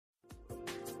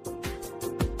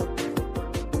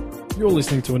You're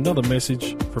listening to another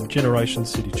message from Generation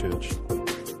City Church.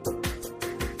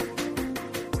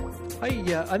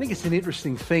 I think it's an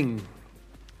interesting thing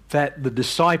that the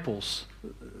disciples,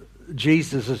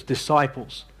 Jesus'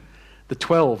 disciples, the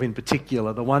 12 in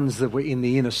particular, the ones that were in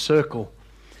the inner circle,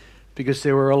 because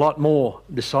there were a lot more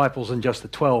disciples than just the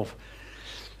 12.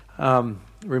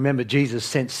 Remember, Jesus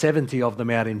sent 70 of them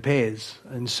out in pairs.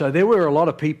 And so there were a lot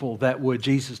of people that were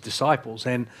Jesus' disciples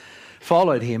and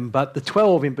followed him. But the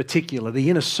 12 in particular,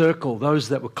 the inner circle, those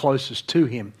that were closest to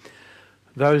him,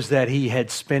 those that he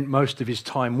had spent most of his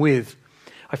time with,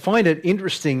 I find it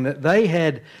interesting that they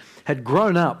had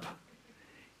grown up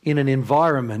in an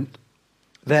environment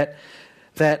that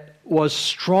was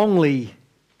strongly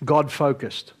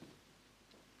God-focused.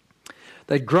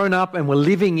 They'd grown up and were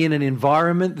living in an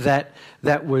environment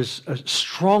that was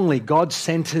strongly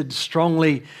God-centered,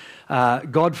 strongly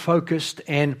God-focused,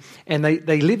 and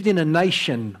they lived in a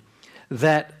nation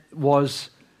that was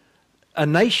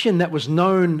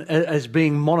known as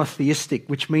being monotheistic,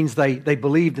 which means they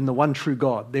believed in the one true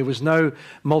God. There was no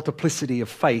multiplicity of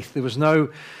faith. There was no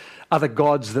other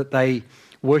gods that they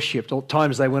worshipped. At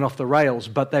times they went off the rails,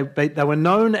 but they were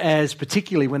known as,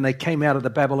 particularly when they came out of the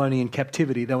Babylonian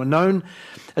captivity, they were known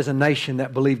as a nation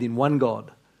that believed in one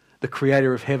God, the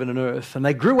creator of heaven and earth. And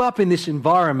they grew up in this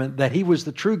environment that he was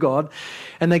the true God,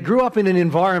 and they grew up in an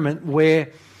environment where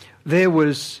there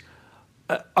was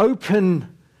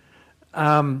open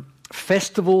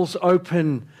festivals,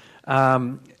 open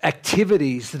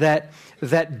activities that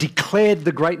declared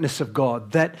the greatness of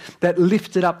God, that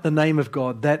lifted up the name of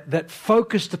God, that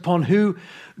focused upon who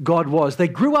God was. They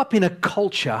grew up in a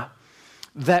culture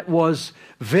that was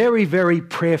very, very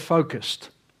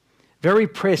prayer-focused, very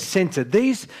prayer-centered.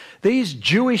 These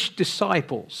Jewish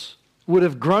disciples would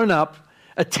have grown up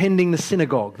attending the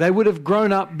synagogue. They would have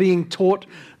grown up being taught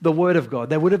the Word of God.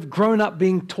 They would have grown up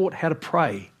being taught how to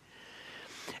pray.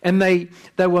 And they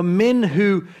were men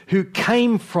who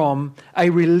came from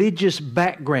a religious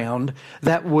background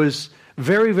that was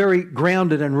very, very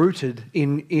grounded and rooted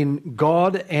in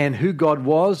God and who God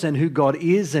was and who God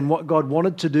is and what God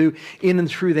wanted to do in and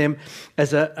through them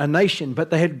as a nation. But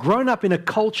they had grown up in a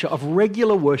culture of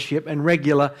regular worship and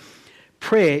regular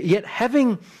prayer, yet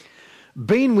having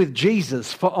been with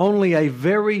Jesus for only a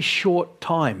very short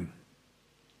time,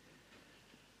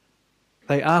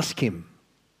 they ask him,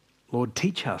 Lord,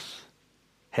 teach us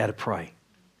how to pray.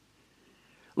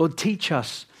 Lord, teach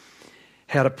us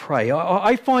how to pray.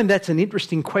 I find that's an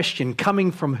interesting question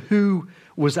coming from who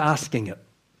was asking it.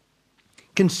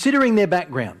 Considering their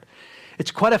background,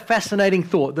 it's quite a fascinating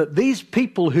thought that these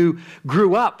people who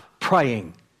grew up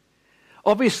praying,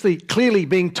 obviously clearly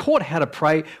being taught how to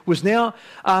pray, was now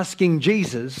asking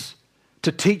Jesus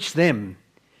to teach them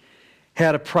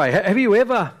how to pray. Have you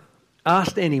ever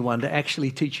asked anyone to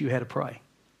actually teach you how to pray?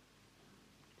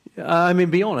 I mean,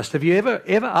 be honest. Have you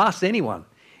ever asked anyone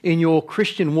in your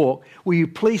Christian walk, will you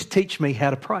please teach me how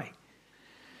to pray?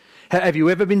 Have you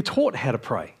ever been taught how to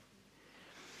pray?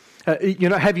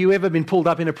 Have you ever been pulled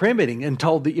up in a prayer meeting and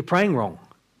told that you're praying wrong?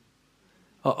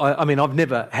 I mean, I've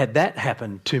never had that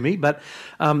happen to me, but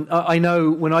I know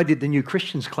when I did the New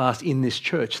Christians class in this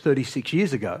church 36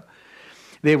 years ago,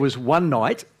 there was one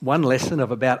night, one lesson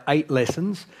of about 8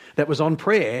 lessons that was on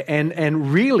prayer.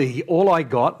 And really all I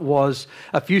got was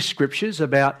a few scriptures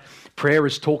about prayer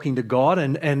as talking to God.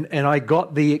 And I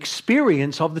got the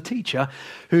experience of the teacher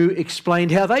who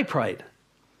explained how they prayed.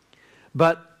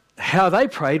 But how they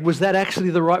prayed, was that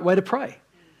actually the right way to pray?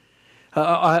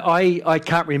 I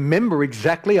can't remember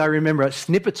exactly. I remember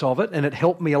snippets of it, and it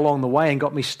helped me along the way and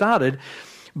got me started.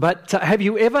 But have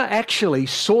you ever actually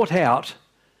sought out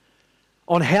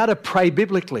on how to pray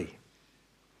biblically?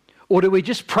 Or do we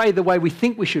just pray the way we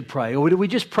think we should pray? Or do we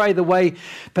just pray the way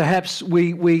perhaps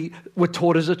we were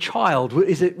taught as a child?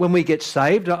 Is it when we get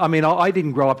saved? I mean, I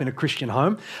didn't grow up in a Christian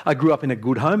home. I grew up in a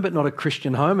good home, but not a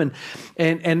Christian home.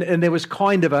 And there was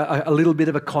kind of a little bit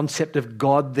of a concept of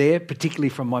God there, particularly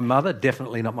from my mother.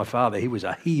 Definitely not my father. He was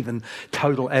a heathen,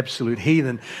 total, absolute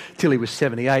heathen, till he was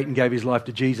 78 and gave his life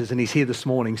to Jesus. And he's here this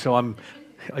morning, so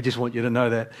I just want you to know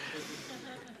that.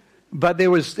 But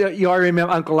there was, I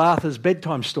remember Uncle Arthur's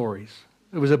bedtime stories.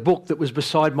 It was a book that was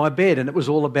beside my bed, and it was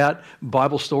all about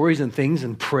Bible stories and things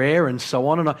and prayer and so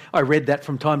on. And I read that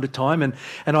from time to time, and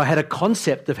I had a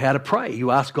concept of how to pray.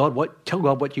 You ask God tell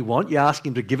God what you want. You ask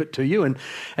him to give it to you, and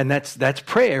that's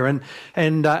prayer.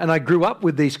 And I grew up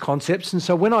with these concepts. And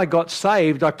so when I got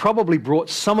saved, I probably brought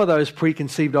some of those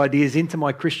preconceived ideas into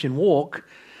my Christian walk,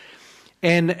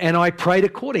 and I prayed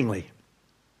accordingly.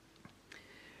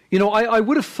 You know, I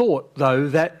would have thought, though,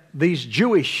 that these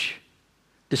Jewish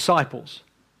disciples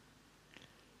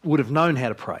would have known how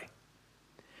to pray.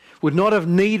 would not have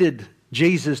needed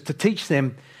Jesus to teach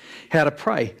them how to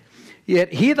pray.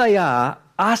 Yet here they are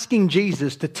asking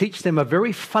Jesus to teach them a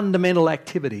very fundamental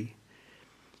activity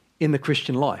in the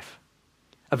Christian life.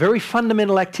 A very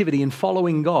fundamental activity in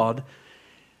following God.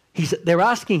 They're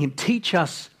asking him, teach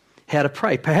us how to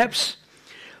pray. Perhaps,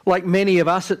 like many of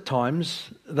us at times,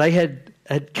 they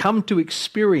had come to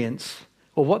experience,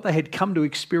 or what they had come to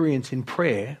experience in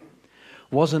prayer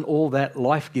wasn't all that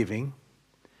life-giving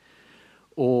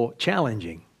or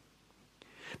challenging.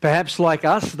 Perhaps like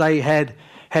us, they had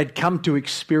come to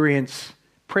experience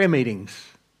prayer meetings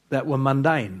that were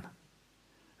mundane,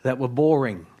 that were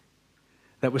boring,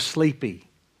 that were sleepy.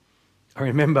 I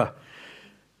remember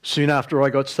soon after I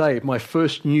got saved, my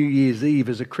first New Year's Eve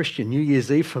as a Christian. New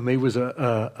Year's Eve for me was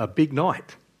a big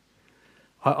night.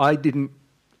 I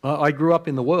grew up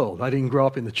in the world. I didn't grow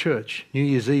up in the church. New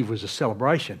Year's Eve was a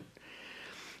celebration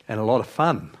and a lot of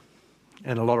fun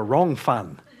and a lot of wrong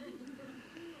fun.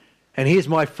 And here's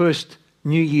my first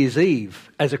New Year's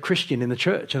Eve as a Christian in the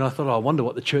church. And I thought, I wonder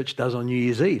what the church does on New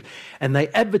Year's Eve. And they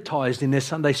advertised in their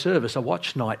Sunday service a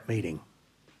watch night meeting.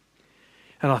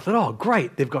 And I thought, oh,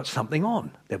 great, they've got something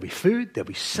on. There'll be food, there'll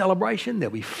be celebration,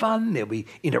 there'll be fun, there'll be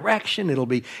interaction, it'll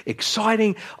be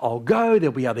exciting. I'll go,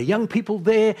 there'll be other young people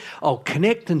there, I'll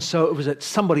connect. And so it was at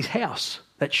somebody's house.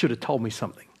 That should have told me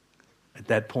something at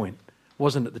that point. It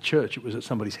wasn't at the church, it was at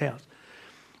somebody's house,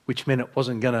 which meant it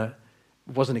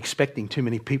wasn't expecting too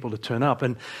many people to turn up.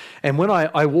 And when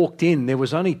I walked in, there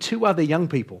was only 2 other young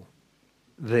people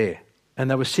there,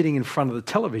 and they were sitting in front of the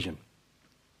television.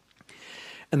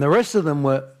 And the rest of them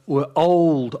were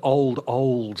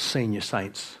old senior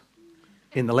saints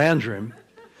in the lounge room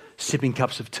sipping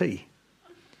cups of tea.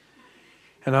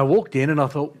 And I walked in and I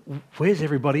thought, where's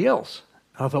everybody else?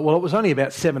 And I thought, well, it was only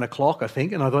about 7 o'clock, I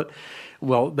think. And I thought,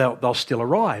 well, they'll still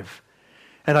arrive.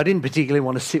 And I didn't particularly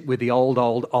want to sit with the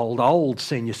old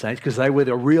senior saints, because they were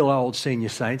the real old senior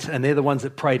saints, and they're the ones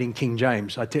that prayed in King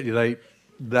James. I tell you,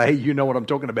 they you know what I'm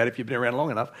talking about if you've been around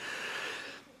long enough.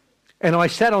 And I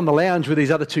sat on the lounge with these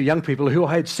other 2 young people who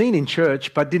I had seen in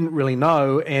church but didn't really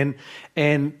know, and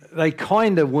they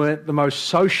kind of weren't the most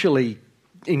socially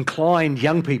inclined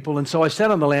young people. And so I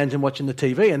sat on the lounge and watching the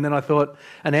TV, and then I thought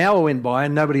an hour went by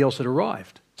and nobody else had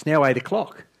arrived. It's now 8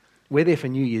 o'clock. We're there for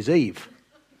New Year's Eve.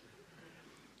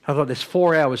 I thought there's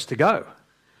 4 hours to go.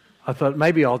 I thought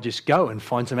maybe I'll just go and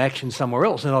find some action somewhere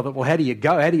else. And I thought, well, how do you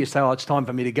go? How do you say, oh, it's time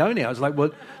for me to go now? I was like,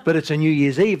 well, but it's a New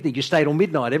Year's Eve. You stay till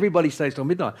midnight. Everybody stays till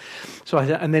midnight.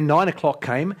 And then 9 o'clock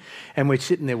came, and we're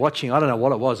sitting there watching. I don't know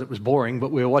what it was. It was boring,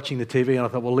 but we were watching the TV, and I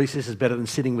thought, well, at least this is better than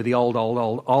sitting with the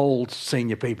old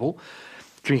senior people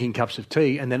drinking cups of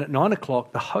tea. And then at 9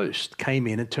 o'clock, the host came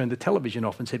in and turned the television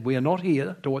off and said, we are not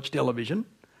here to watch television.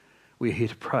 We're here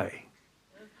to pray.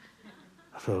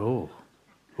 I thought,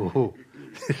 oh,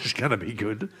 this is going to be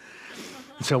good.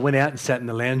 And so I went out and sat in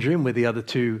the lounge room with the other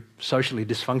 2 socially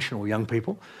dysfunctional young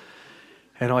people.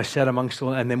 And I sat amongst them,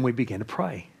 and then we began to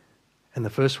pray. And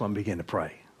the first one began to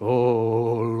pray. Oh,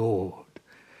 Lord,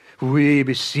 we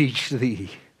beseech thee.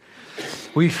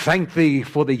 We thank thee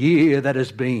for the year that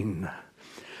has been.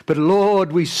 But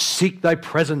Lord, we seek thy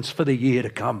presence for the year to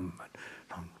come.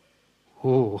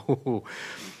 Oh,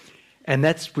 and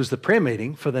that was the prayer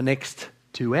meeting for the next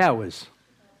 2 hours.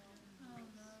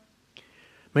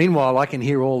 Meanwhile, I can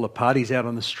hear all the parties out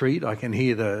on the street. I can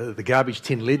hear the garbage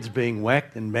tin lids being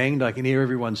whacked and banged. I can hear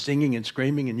everyone singing and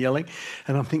screaming and yelling.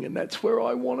 And I'm thinking, that's where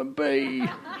I want to be.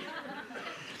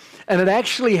 And it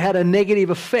actually had a negative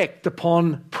effect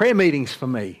upon prayer meetings for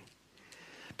me,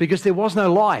 because there was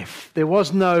no life. There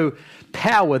was no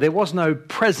power. There was no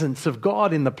presence of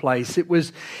God in the place. It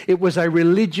was a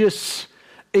religious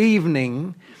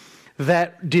evening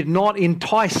that did not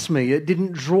entice me. It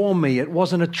didn't draw me. It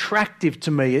wasn't attractive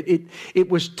to me. It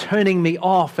was turning me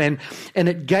off, and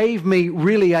it gave me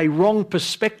really a wrong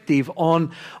perspective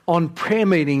on prayer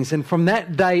meetings. And from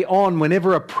that day on,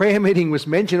 whenever a prayer meeting was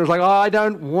mentioned, it was like, oh, I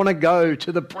don't want to go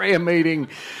to the prayer meeting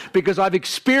because I've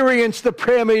experienced the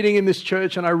prayer meeting in this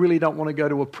church and I really don't want to go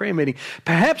to a prayer meeting.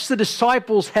 Perhaps the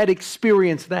disciples had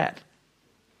experienced that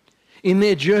in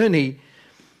their journey,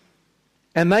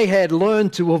 and they had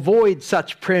learned to avoid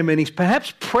such prayer meetings.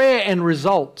 Perhaps prayer and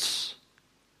results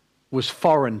was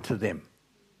foreign to them.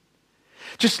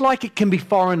 Just like it can be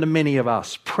foreign to many of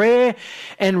us. Prayer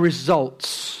and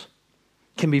results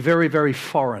can be very, very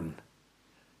foreign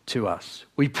to us.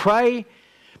 We pray,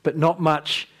 but not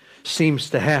much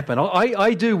seems to happen.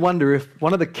 I do wonder if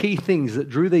one of the key things that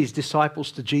drew these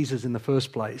disciples to Jesus in the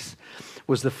first place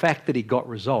was the fact that he got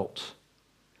results.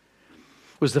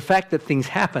 was the fact that things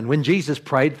happen. When Jesus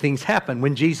prayed, things happened.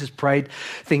 When Jesus prayed,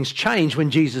 things changed. When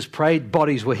Jesus prayed,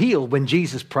 bodies were healed. When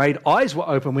Jesus prayed, eyes were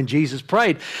open. When Jesus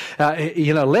prayed,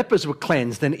 lepers were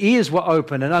cleansed and ears were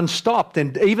open and unstopped,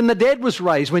 and even the dead was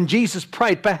raised. When Jesus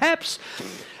prayed, perhaps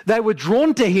they were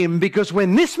drawn to him because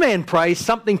when this man prays,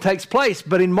 something takes place.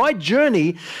 But in my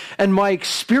journey and my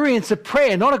experience of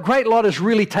prayer, not a great lot has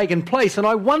really taken place. And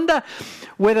I wonder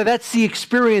whether that's the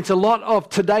experience a lot of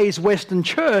today's Western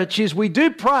church is we do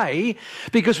pray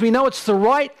because we know it's the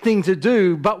right thing to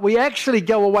do, but we actually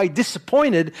go away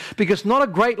disappointed because not a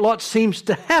great lot seems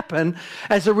to happen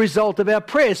as a result of our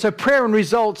prayer. So prayer and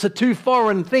results are two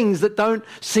foreign things that don't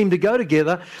seem to go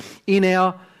together in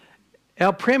our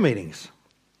prayer meetings.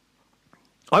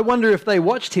 I wonder if they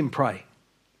watched him pray.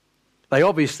 They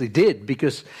obviously did,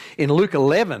 because in Luke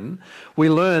 11, we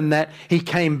learn that he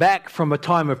came back from a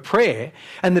time of prayer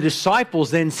and the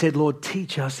disciples then said, Lord,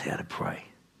 teach us how to pray.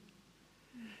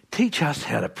 Teach us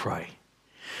how to pray.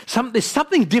 There's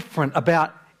something different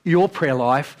about your prayer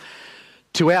life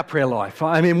to our prayer life.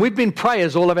 I mean, we've been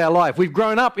prayers all of our life. We've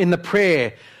grown up in the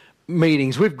prayer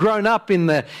meetings. We've grown up in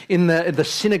the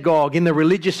synagogue, in the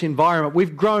religious environment.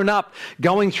 We've grown up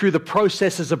going through the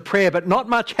processes of prayer, but not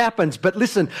much happens. But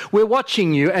listen, we're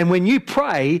watching you, and when you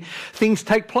pray, things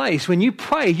take place. When you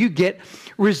pray, you get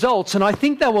results. And I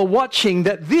think they were watching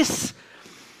that this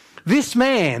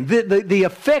man, the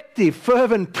effective,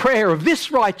 fervent prayer of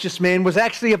this righteous man was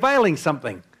actually availing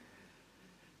something.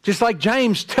 Just like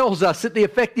James tells us that the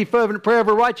effective, fervent prayer of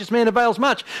a righteous man avails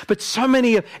much. But so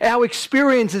many of our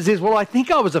experiences is, well, I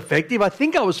think I was effective, I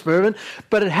think I was fervent,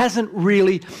 but it hasn't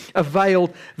really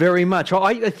availed very much.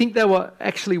 I think they were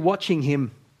actually watching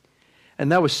him,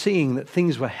 and they were seeing that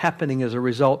things were happening as a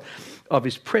result of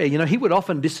his prayer. You know, he would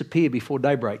often disappear before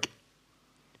daybreak.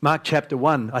 Mark chapter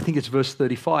 1, I think it's verse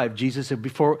 35, Jesus said,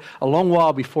 a long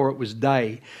while before it was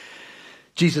day,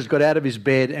 Jesus got out of his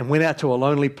bed and went out to a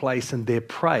lonely place and there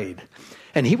prayed.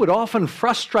 And he would often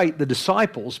frustrate the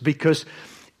disciples because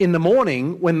in the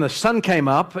morning when the sun came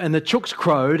up and the chooks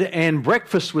crowed and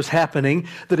breakfast was happening,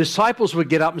 the disciples would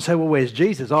get up and say, well, where's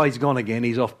Jesus? Oh, he's gone again.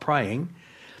 He's off praying.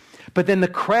 But then the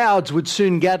crowds would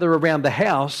soon gather around the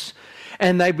house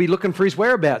and they'd be looking for his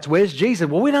whereabouts. Where's Jesus?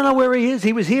 Well, we don't know where he is.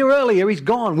 He was here earlier. He's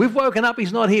gone. We've woken up.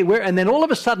 He's not here. And then all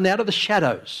of a sudden, out of the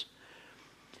shadows,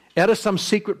 out of some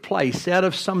secret place, out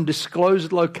of some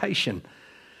undisclosed location,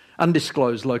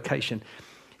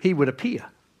 he would appear.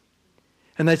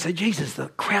 And they'd say, Jesus, the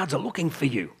crowds are looking for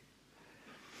you.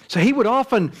 So he would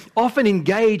often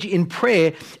engage in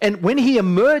prayer. And when he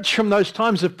emerged from those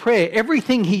times of prayer,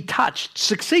 everything he touched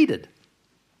succeeded.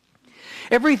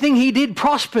 Everything he did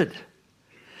prospered.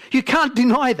 You can't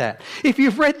deny that. If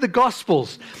you've read the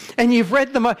Gospels and you've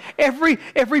read them,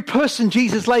 every person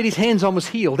Jesus laid his hands on was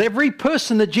healed. Every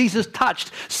person that Jesus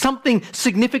touched, something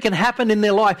significant happened in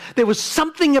their life. There was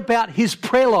something about his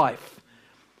prayer life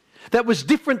that was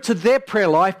different to their prayer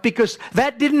life because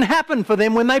that didn't happen for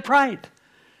them when they prayed.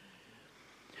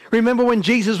 Remember when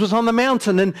Jesus was on the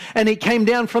mountain and he came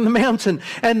down from the mountain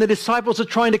and the disciples are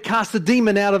trying to cast the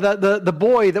demon out of the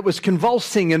boy that was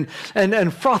convulsing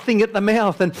and frothing at the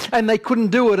mouth and they couldn't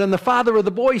do it. And the father of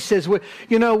the boy says,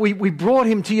 we brought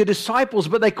him to your disciples,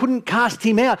 but they couldn't cast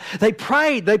him out. They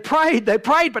prayed,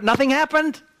 but nothing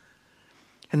happened.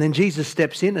 And then Jesus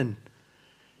steps in and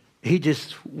he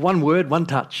just, one word, one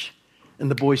touch, and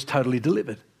the boy's totally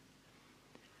delivered.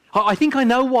 I think I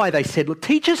know why they said, look,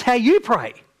 teach us how you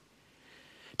pray.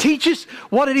 Teach us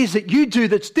what it is that you do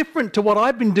that's different to what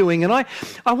I've been doing. And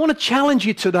I want to challenge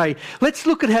you today. Let's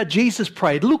look at how Jesus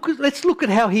prayed. Let's look at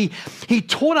how he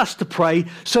taught us to pray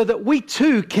so that we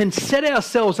too can set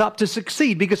ourselves up to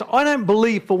succeed. Because I don't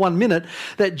believe for 1 minute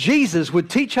that Jesus would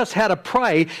teach us how to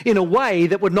pray in a way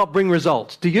that would not bring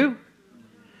results. Do you?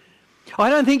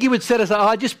 I don't think he would set us up,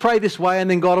 I just pray this way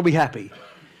and then God will be happy.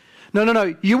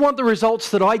 No. You want the results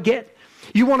that I get?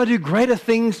 You want to do greater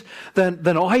things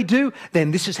than I do?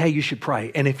 Then this is how you should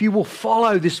pray. And if you will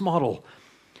follow this model,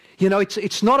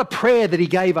 it's not a prayer that he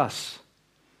gave us.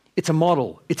 It's a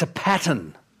model. It's a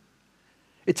pattern.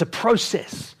 It's a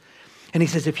process. And he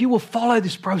says, if you will follow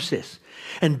this process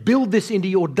and build this into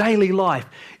your daily life,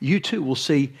 you too will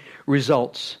see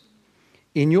results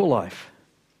in your life.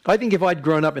 I think if I'd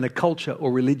grown up in a culture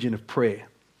or religion of prayer,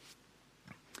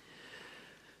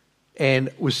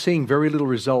 and was seeing very little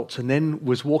results and then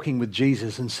was walking with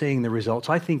Jesus and seeing the results,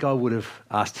 I think I would have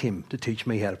asked him to teach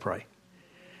me how to pray.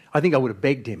 I think I would have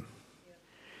begged him.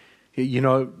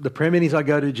 The prayer meetings I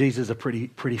go to, Jesus, are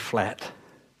pretty flat,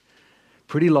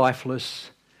 pretty lifeless.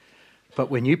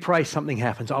 But when you pray, something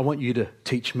happens. I want you to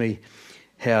teach me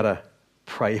how to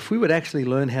pray. If we would actually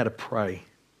learn how to pray,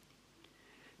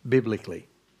 biblically,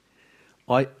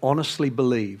 I honestly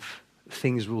believe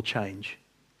things will change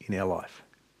in our life.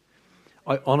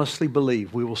 I honestly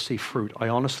believe we will see fruit. I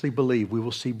honestly believe we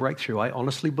will see breakthrough. I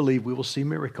honestly believe we will see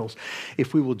miracles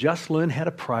if we will just learn how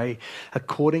to pray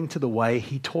according to the way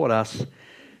he taught us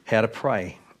how to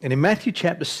pray. And in Matthew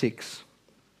chapter 6,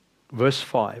 verse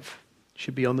 5,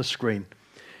 should be on the screen,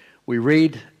 we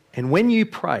read, and when you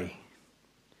pray,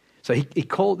 so he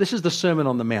called, this is the Sermon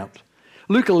on the Mount.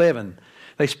 Luke 11,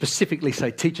 they specifically say,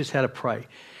 teach us how to pray.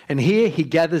 And here he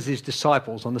gathers his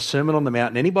disciples on the Sermon on the Mount,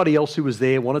 and anybody else who was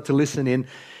there wanted to listen in,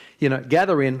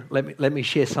 gather in, let me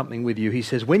share something with you. He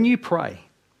says, when you pray,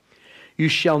 you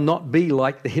shall not be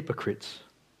like the hypocrites,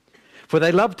 for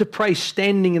they love to pray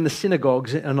standing in the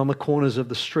synagogues and on the corners of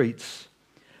the streets,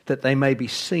 that they may be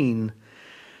seen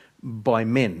by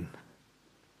men.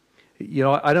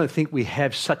 I don't think we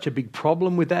have such a big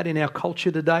problem with that in our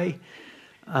culture today.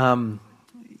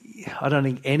 I don't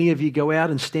think any of you go out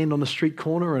and stand on the street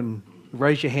corner and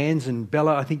raise your hands and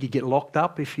bellow. I think you get locked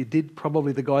up. If you did,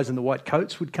 probably the guys in the white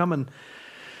coats would come, and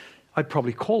I'd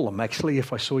probably call them actually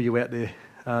if I saw you out there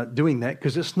doing that,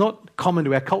 because it's not common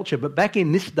to our culture. But back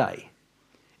in this day,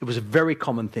 it was a very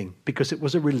common thing because it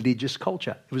was a religious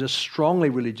culture. It was a strongly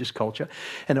religious culture,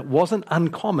 and it wasn't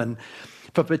uncommon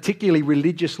for particularly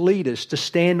religious leaders to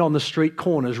stand on the street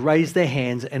corners, raise their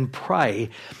hands and pray.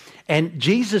 And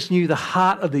Jesus knew the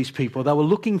heart of these people. They were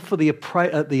looking for the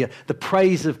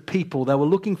praise of people. They were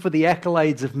looking for the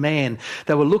accolades of man.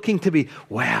 They were looking to be,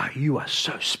 wow, you are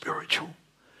so spiritual.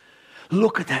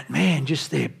 Look at that man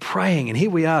just there praying. And here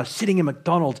we are sitting in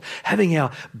McDonald's having our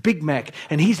Big Mac.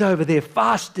 And he's over there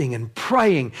fasting and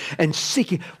praying and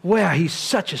seeking. Wow, he's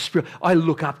such a spirit. I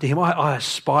look up to him. I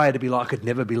aspire to be like, I could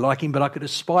never be like him, but I could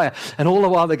aspire. And all the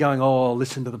while they're going, oh,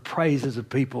 listen to the praises of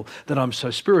people that I'm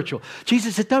so spiritual.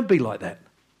 Jesus said, don't be like that.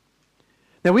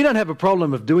 Now, we don't have a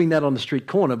problem of doing that on the street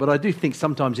corner, but I do think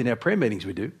sometimes in our prayer meetings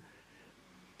we do.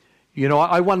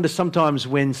 I wonder sometimes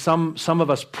when some of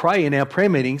us pray in our prayer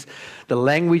meetings, the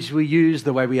language we use,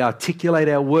 the way we articulate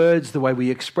our words, the way we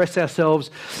express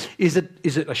ourselves, is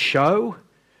it a show?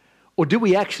 Or do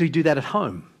we actually do that at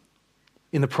home,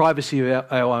 in the privacy of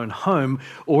our own home?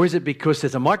 Or is it because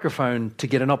there's a microphone to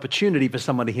get an opportunity for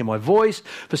someone to hear my voice,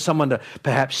 for someone to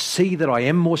perhaps see that I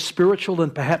am more spiritual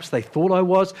than perhaps they thought I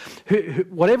was?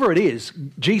 Whatever it is,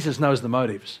 Jesus knows the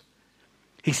motives.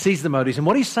 He sees the motives. And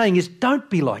what he's saying is, don't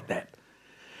be like that.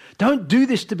 Don't do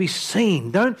this to be seen.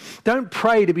 Don't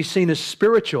pray to be seen as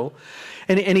spiritual.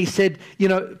 And he said,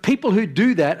 people who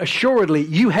do that, assuredly,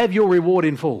 you have your reward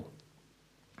in full.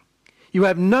 You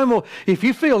have no more. If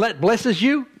you feel that blesses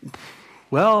you,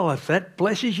 well, if that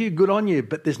blesses you, good on you.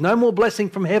 But there's no more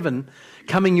blessing from heaven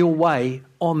coming your way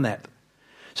on that.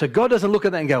 So God doesn't look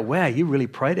at that and go, wow, you really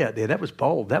prayed out there. That was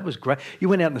bold. That was great. You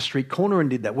went out in the street corner and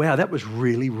did that. Wow, that was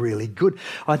really, really good.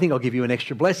 I think I'll give you an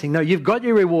extra blessing. No, you've got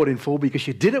your reward in full because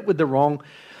you did it with the wrong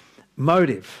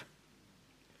motive.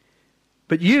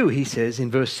 But you, he says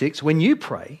in verse 6, when you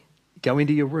pray, go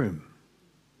into your room.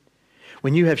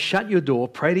 When you have shut your door,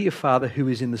 pray to your Father who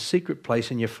is in the secret place,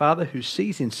 and your Father who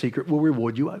sees in secret will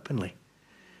reward you openly.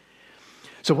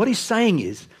 So what he's saying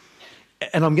is,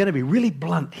 and I'm going to be really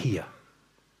blunt here,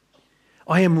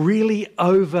 I am really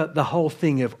over the whole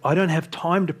thing of I don't have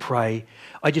time to pray.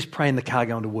 I just pray in the car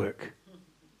going to work.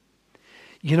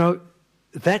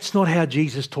 That's not how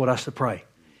Jesus taught us to pray.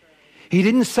 He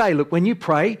didn't say, look, when you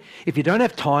pray, if you don't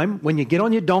have time, when you get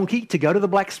on your donkey to go to the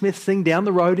blacksmith thing down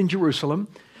the road in Jerusalem,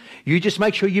 you just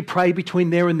make sure you pray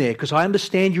between there and there, because I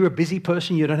understand you're a busy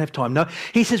person, you don't have time. No,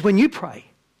 he says when you pray,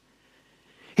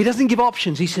 he doesn't give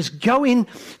options. He says go in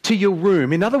to your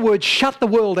room. In other words, shut the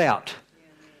world out.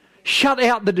 Shut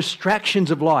out the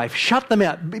distractions of life. Shut them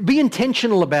out. Be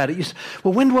intentional about it. You say,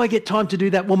 well, when do I get time to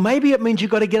do that? Well, maybe it means you've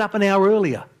got to get up an hour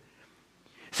earlier.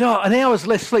 So an hour's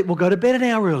less sleep. We'll go to bed an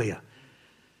hour earlier.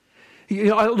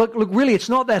 Look, really, it's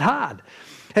not that hard.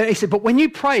 He said, but when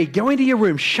you pray, go into your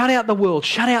room, shut out the world,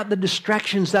 shut out the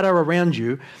distractions that are around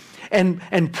you,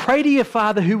 and pray to your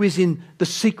Father who is in the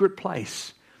secret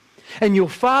place. And your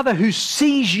Father who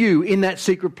sees you in that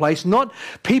secret place, not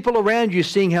people around you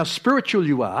seeing how spiritual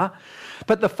you are,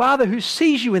 but the Father who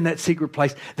sees you in that secret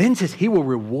place, then says he will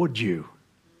reward you.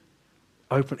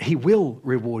 He will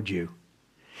reward you.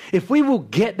 If we will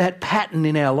get that pattern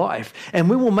in our life and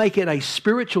we will make it a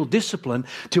spiritual discipline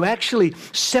to actually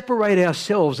separate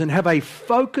ourselves and have a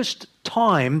focused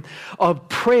time of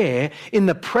prayer in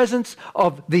the presence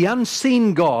of the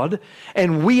unseen God,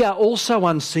 and we are also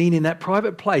unseen in that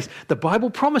private place, the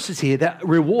Bible promises here that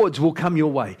rewards will come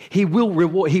your way. He will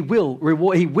reward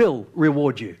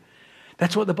you.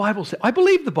 That's what the Bible says. I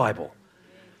believe the Bible.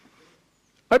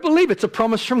 I believe it's a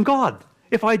promise from God.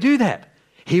 If I do that,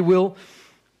 he will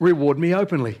reward me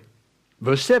openly.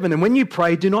 Verse 7, and when you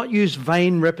pray, do not use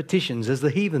vain repetitions as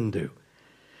the heathen do,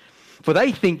 for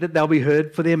they think that they'll be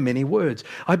heard for their many words.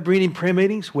 I've been in prayer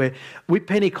meetings where we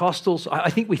Pentecostals, I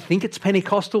think we think it's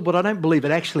Pentecostal, but I don't believe it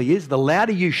actually is. The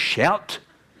louder you shout,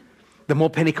 the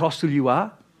more Pentecostal you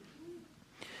are.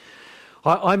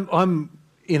 I'm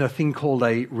in a thing called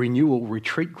a renewal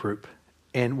retreat group,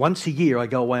 and once a year I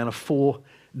go away on a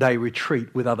 4-day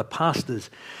retreat with other pastors.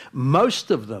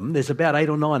 Most of them, there's about 8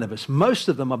 or 9 of us, most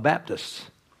of them are Baptists.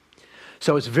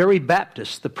 So it's very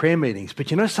Baptist, the prayer meetings. But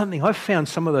you know something? I've found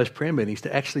some of those prayer meetings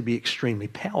to actually be extremely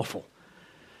powerful,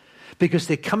 because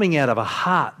they're coming out of a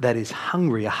heart that is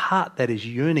hungry, a heart that is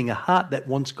yearning, a heart that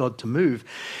wants God to move.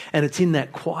 And it's in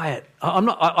that quiet.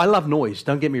 I love noise,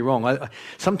 don't get me wrong.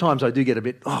 Sometimes I do get a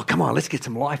bit, oh, come on, let's get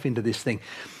some life into this thing.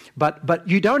 But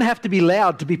you don't have to be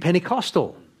loud to be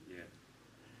Pentecostal.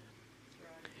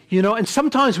 You know, and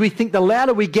sometimes we think the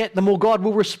louder we get, the more God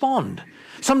will respond.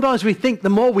 Sometimes we think the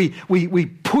more we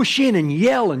push in and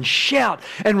yell and shout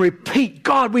and repeat,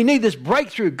 God, we need this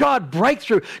breakthrough. God,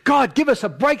 breakthrough. God, give us a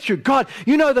breakthrough. God,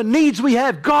 you know the needs we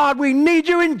have. God, we need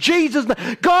you in Jesus'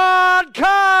 name. God,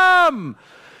 come.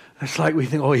 It's like we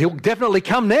think, oh, he'll definitely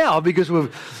come now because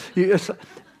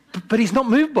but he's not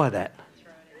moved by that.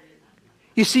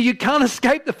 You see, you can't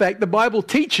escape the fact the Bible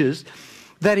teaches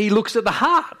that he looks at the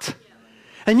heart.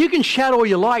 And you can shout all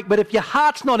you like, but if your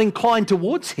heart's not inclined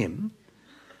towards him,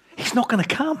 he's not going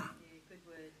to come.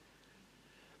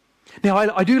 Now,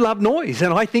 I do love noise,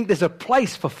 and I think there's a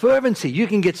place for fervency. You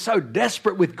can get so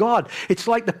desperate with God. It's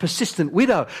like the persistent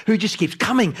widow who just keeps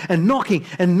coming and knocking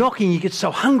and knocking. You get so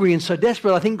hungry and so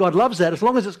desperate. I think God loves that as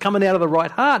long as it's coming out of the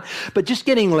right heart. But just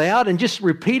getting loud and just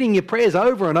repeating your prayers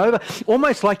over and over,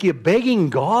 almost like you're begging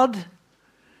God,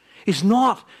 is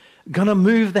not going to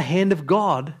move the hand of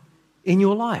God in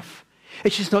your life.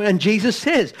 It's just not. And Jesus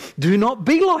says, do not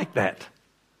be like that,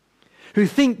 who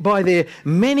think by their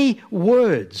many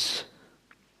words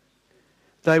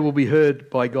they will be heard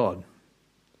by God.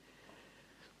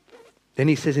 Then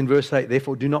he says in verse 8,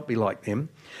 therefore do not be like them,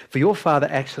 for your Father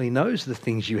actually knows the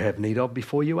things you have need of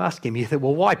before you ask him. You think,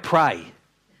 well, why pray?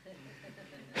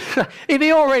 If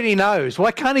he already knows,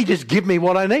 why can't he just give me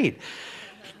what I need?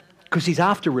 Because he's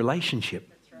after relationship.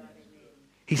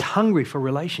 He's hungry for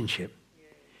relationship.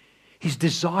 He's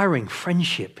desiring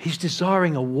friendship. He's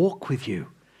desiring a walk with you.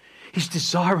 He's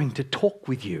desiring to talk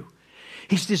with you.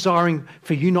 He's desiring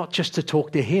for you not just to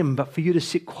talk to him, but for you to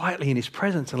sit quietly in his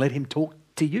presence and let him talk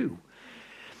to you.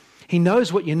 He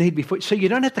knows what you need before. So you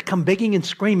don't have to come begging and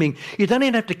screaming. You don't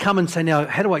even have to come and say, now,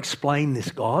 how do I explain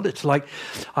this, God? It's like,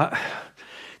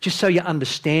 just so you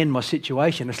understand my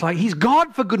situation. It's like, he's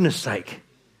God, for goodness sake.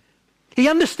 He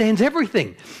understands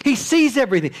everything. He sees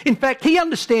everything. In fact, he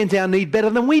understands our need better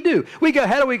than we do. We go,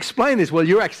 how do we explain this? Well,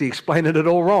 you're actually explaining it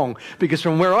all wrong, because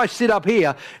from where I sit up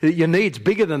here, your need's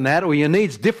bigger than that, or your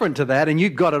need's different to that, and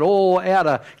you've got it all out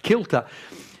of kilter.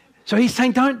 So he's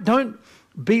saying, don't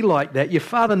be like that. Your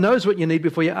Father knows what you need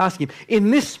before you ask him.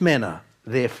 In this manner,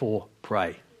 therefore,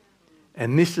 pray.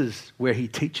 And this is where he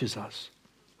teaches us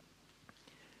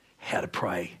how to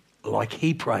pray like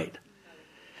he prayed.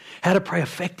 How to pray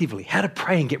effectively, how to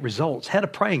pray and get results, how to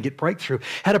pray and get breakthrough,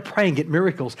 how to pray and get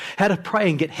miracles, how to pray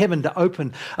and get heaven to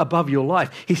open above your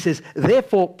life. He says,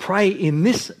 therefore pray in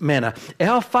this manner.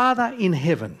 Our Father in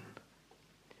heaven,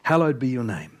 hallowed be your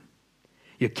name.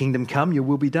 Your kingdom come, your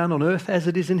will be done on earth as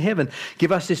it is in heaven.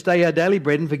 Give us this day our daily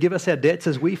bread, and forgive us our debts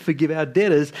as we forgive our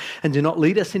debtors. And do not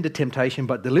lead us into temptation,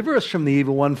 but deliver us from the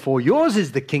evil one. For yours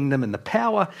is the kingdom and the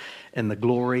power and the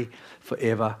glory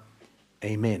forever.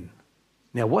 Amen.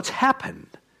 Now, what's happened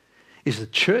is the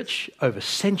church over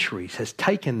centuries has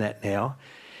taken that now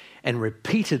and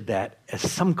repeated that as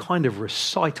some kind of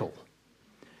recital.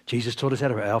 Jesus taught us how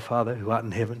to pray, our Father who art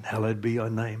in heaven, hallowed be your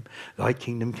name, thy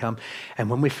kingdom come. And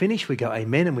when we finish, we go,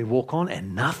 amen, and we walk on,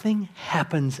 and nothing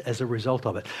happens as a result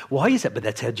of it. Why is that? But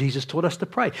that's how Jesus taught us to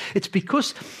pray. It's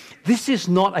because this is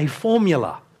not a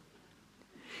formula.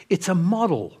 It's a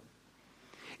model.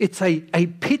 It's a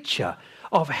picture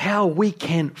of how we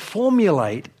can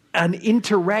formulate an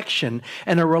interaction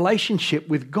and a relationship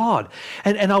with God.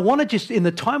 And I want to just, in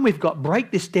the time we've got,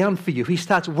 break this down for you. He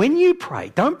starts, when you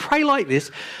pray, don't pray like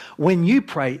this. When you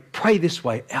pray, pray this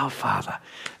way, our Father.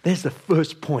 There's the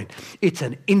first point. It's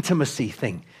an intimacy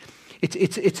thing.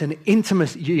 It's an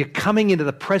intimacy. You're coming into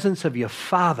the presence of your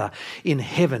Father in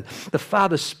heaven. The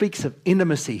Father speaks of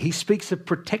intimacy. He speaks of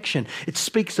protection. It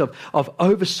speaks of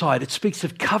oversight. It speaks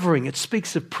of covering. It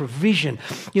speaks of provision.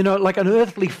 You know, like an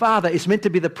earthly father is meant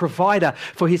to be the provider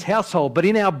for his household. But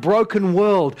in our broken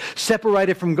world,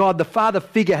 separated from God, the father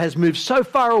figure has moved so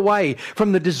far away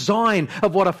from the design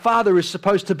of what a father is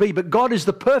supposed to be. But God is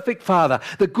the perfect Father,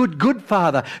 the good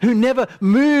Father, who never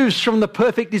moves from the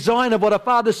perfect design of what a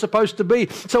father is supposed to be.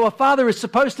 So a father is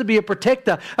supposed to be a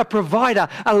protector, a provider,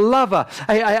 a lover,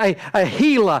 a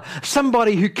healer,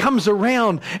 somebody who comes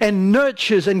around and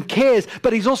nurtures and cares,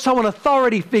 but he's also an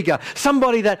authority figure,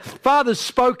 somebody that Father's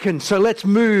spoken, so let's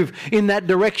move in that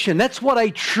direction. That's what a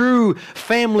true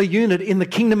family unit in the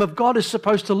kingdom of God is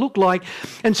supposed to look like.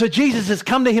 And so Jesus has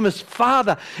come to him as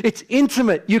Father. It's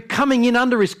intimate. You're coming in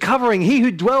under his covering. He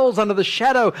who dwells under the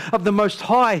shadow of the Most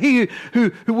High, he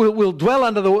who will dwell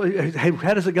under the...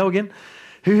 How does it go again?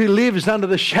 Who lives under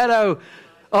the shadow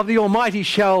of the Almighty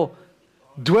shall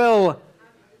dwell.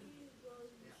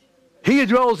 He who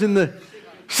dwells in the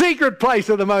secret place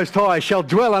of the Most High shall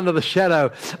dwell under the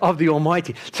shadow of the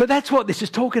Almighty. So that's what this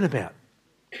is talking about.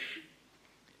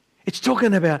 It's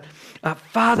talking about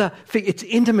Father, it's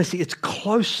intimacy, it's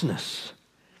closeness.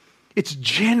 It's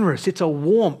generous, it's a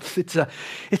warmth, it's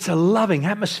a loving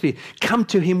atmosphere. Come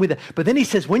to him with it. But then he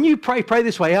says, when you pray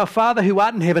this way, our Father who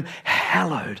art in heaven,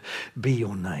 hallowed be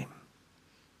your name.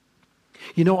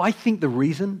 You know, I think the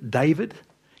reason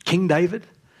King David,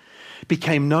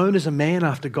 became known as a man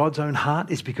after God's own heart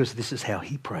is because this is how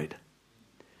he prayed.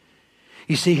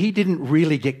 You see, he didn't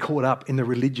really get caught up in the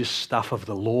religious stuff of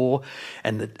the law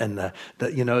and the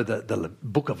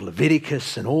book of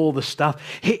Leviticus and all the stuff.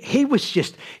 He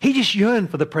just yearned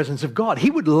for the presence of God.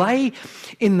 He would lay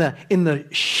in the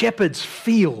shepherd's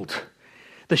field,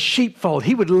 the sheepfold.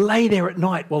 He would lay there at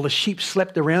night while the sheep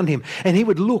slept around him, and he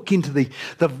would look into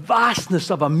the vastness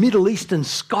of a Middle Eastern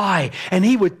sky, and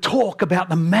he would talk about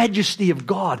the majesty of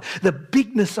God, the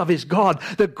bigness of his God,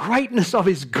 the greatness of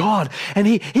his God. And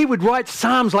he would write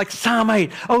psalms like Psalm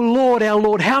 8, "O Lord, our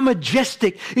Lord, how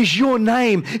majestic is your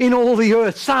name in all the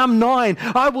earth." Psalm 9,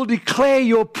 "I will declare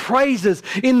your praises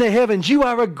in the heavens. You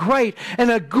are a great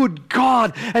and a good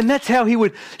God." And that's how he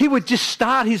would just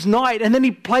start his night, and then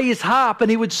he'd play his harp and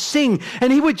he would sing,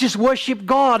 and he would just worship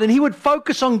God, and he would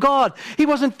focus on God. He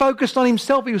wasn't focused on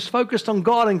himself, he was focused on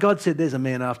God, and God said, "There's a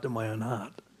man after my own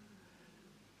heart."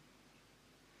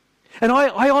 And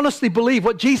I honestly believe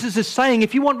what Jesus is saying,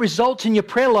 if you want results in your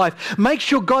prayer life, make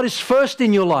sure God is first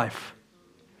in your life.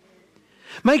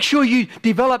 Make sure you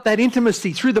develop that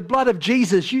intimacy through the blood of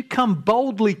Jesus. You come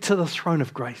boldly to the throne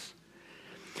of grace.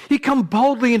 You come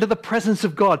boldly into the presence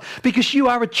of God because you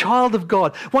are a child of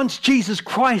God. Once Jesus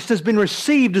Christ has been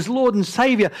received as Lord and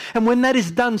Savior, and when that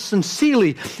is done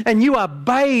sincerely and you are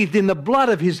bathed in the blood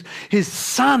of His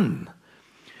Son,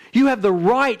 you have the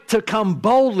right to come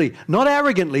boldly, not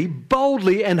arrogantly,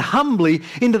 boldly and humbly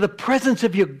into the presence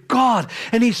of your God.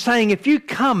 And He's saying, if you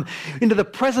come into the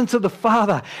presence of the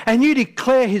Father and you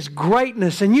declare His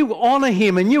greatness and you honor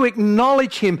Him and you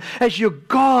acknowledge Him as your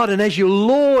God and as your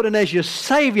Lord and as your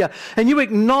Savior, and you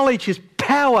acknowledge His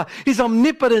power, His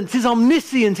omnipotence, His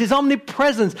omniscience, His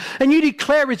omnipresence, and you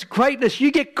declare His greatness,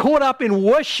 you get caught up in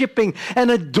worshiping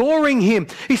and adoring Him.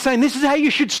 He's saying this is how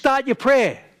you should start your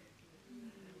prayer.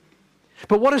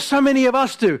 But what do so many of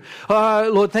us do?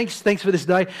 Lord, thanks for this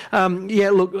day.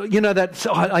 Look, you know that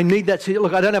I need that.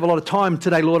 Look, I don't have a lot of time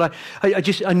today, Lord.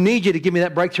 I need you to give me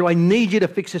that breakthrough. I need you to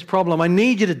fix this problem. I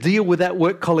need you to deal with that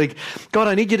work colleague. God,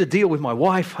 I need you to deal with my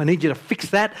wife. I need you to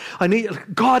fix that.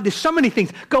 God, there's so many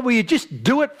things. God, will you just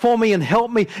do it for me and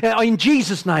help me? In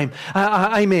Jesus' name,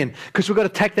 amen. Because we've got to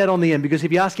tack that on the end, because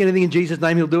if you ask anything in Jesus'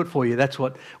 name, He'll do it for you. That's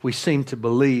what we seem to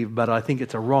believe, but I think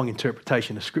it's a wrong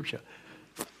interpretation of Scripture.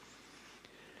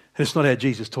 And it's not how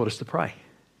Jesus taught us to pray.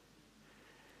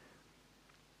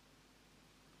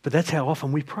 But that's how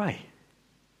often we pray.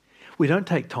 We don't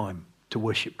take time to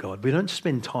worship God. We don't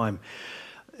spend time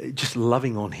just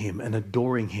loving on Him and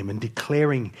adoring Him and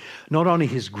declaring not only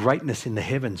His greatness in the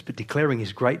heavens, but declaring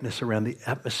His greatness around the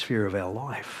atmosphere of our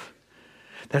life.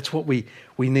 That's what we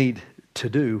need to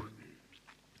do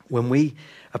when we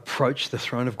approach the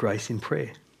throne of grace in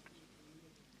prayer.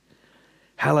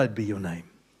 Hallowed be your name.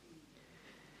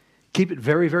 Keep it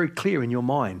very, very clear in your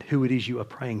mind who it is you are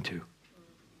praying to.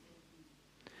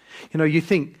 You know, you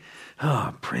think,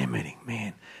 prayer meeting,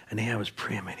 man, an hour's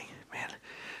prayer meeting, man,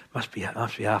 must be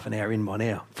half an hour in by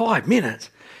now. 5 minutes.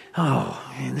 Oh,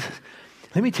 man.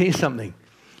 Let me tell you something.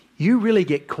 You really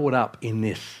get caught up in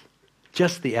this.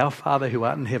 Just the Our Father who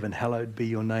art in heaven, hallowed be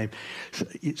your name.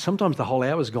 Sometimes the whole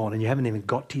hour's gone and you haven't even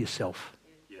got to yourself.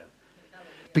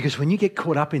 Because when you get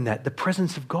caught up in that, the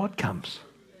presence of God comes.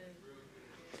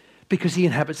 Because he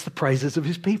inhabits the praises of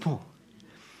his people.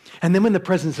 And then when the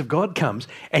presence of God comes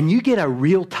and you get a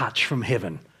real touch from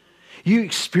heaven, you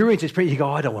experience this, you go,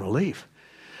 I don't want to leave.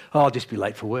 Oh, I'll just be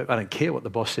late for work. I don't care what the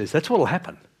boss says. That's what will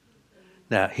happen.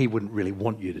 Now, he wouldn't really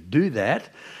want you to do that.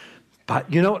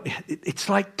 But you know what? It's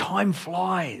like time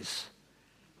flies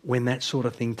when that sort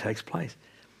of thing takes place.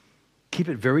 Keep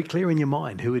it very clear in your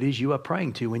mind who it is you are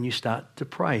praying to when you start to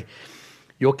pray.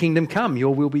 Your kingdom come,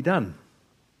 your will be done.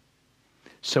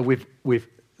 So we've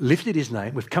lifted his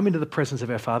name. We've come into the presence of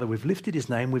our Father. We've lifted his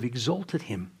name. We've exalted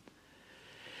him.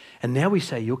 And now we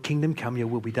say, your kingdom come, your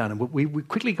will be done. And we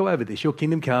quickly go over this. Your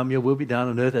kingdom come, your will be done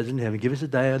on earth as in heaven. Give us a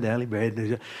day our daily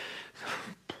bread.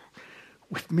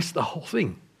 We've missed the whole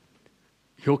thing.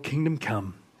 Your kingdom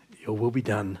come, your will be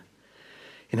done.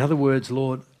 In other words,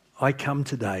 Lord, I come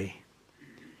today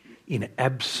in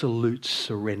absolute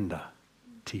surrender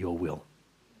to your will.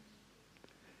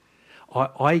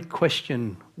 I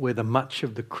question whether much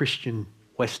of the Christian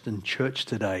Western church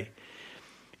today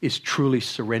is truly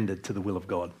surrendered to the will of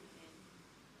God.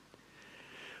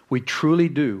 We truly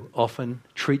do often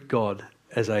treat God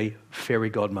as a fairy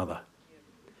godmother.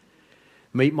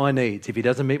 Meet my needs. If he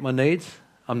doesn't meet my needs,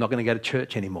 I'm not going to go to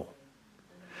church anymore.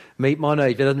 Meet my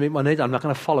needs. If he doesn't meet my needs, I'm not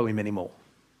going to follow him anymore.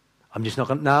 I'm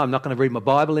not going to read my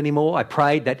Bible anymore. I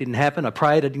prayed, that didn't happen. I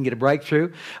prayed, I didn't get a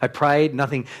breakthrough. I prayed,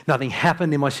 nothing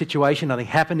happened in my situation, nothing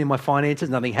happened in my finances,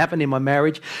 nothing happened in my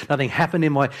marriage, nothing happened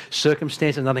in my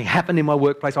circumstances, nothing happened in my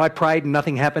workplace. I prayed and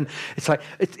nothing happened. It's like,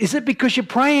 is it because you're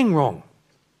praying wrong?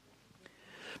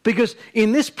 Because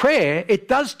in this prayer, it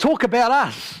does talk about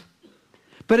us,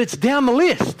 but it's down the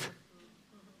list.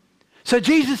 So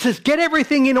Jesus says, get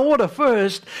everything in order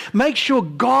first. Make sure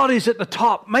God is at the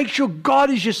top. Make sure God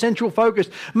is your central focus.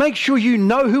 Make sure you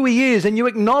know who he is and you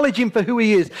acknowledge him for who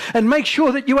he is. And make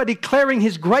sure that you are declaring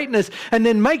his greatness. And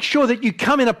then make sure that you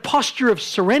come in a posture of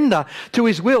surrender to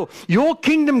his will. Your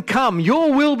kingdom come,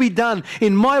 your will be done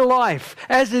in my life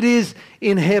as it is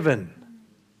in heaven.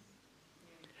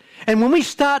 And when we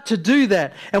start to do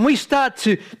that and we start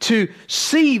to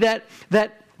see that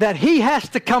he has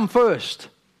to come first,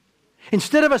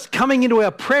 instead of us coming into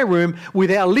our prayer room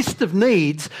with our list of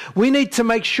needs, we need to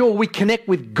make sure we connect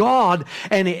with God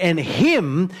and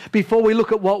him before we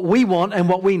look at what we want and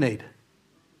what we need.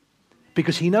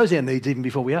 Because he knows our needs even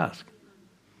before we ask.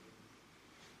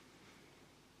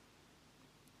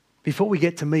 Before we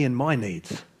get to me and my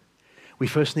needs, we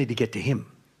first need to get to him.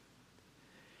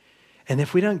 And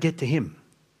if we don't get to him,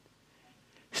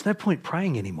 there's no point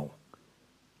praying anymore.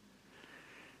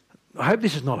 I hope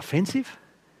this is not offensive.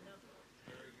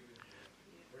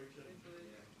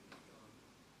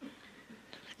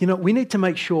 You know, we need to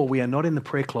make sure we are not in the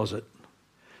prayer closet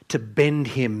to bend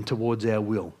him towards our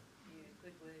will.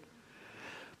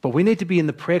 But we need to be in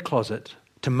the prayer closet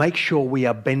to make sure we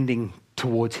are bending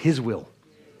towards his will.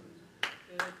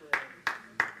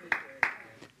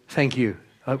 Thank you.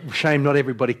 Shame not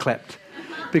everybody clapped,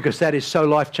 because that is so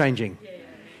life-changing.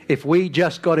 If we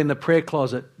just got in the prayer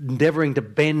closet endeavouring to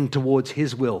bend towards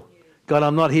his will. God,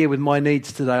 I'm not here with my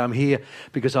needs today. I'm here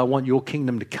because I want your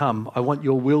kingdom to come. I want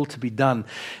your will to be done.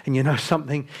 And you know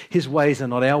something? His ways are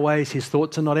not our ways. His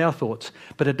thoughts are not our thoughts.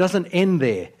 But it doesn't end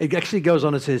there. It actually goes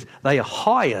on and says they are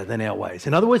higher than our ways.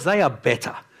 In other words, they are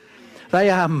better. They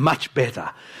are much better.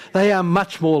 They are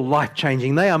much more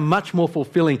life-changing. They are much more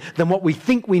fulfilling than what we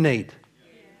think we need.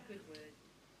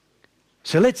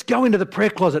 So let's go into the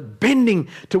prayer closet, bending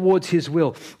towards his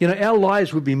will. You know, our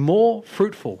lives would be more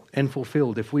fruitful and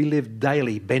fulfilled if we lived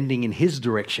daily bending in his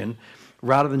direction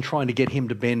rather than trying to get him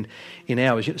to bend in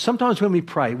ours. Sometimes when we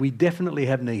pray, we definitely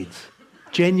have needs,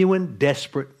 genuine,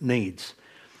 desperate needs.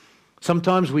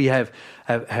 Sometimes we have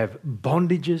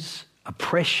bondages,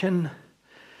 oppression,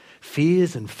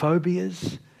 fears and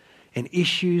phobias and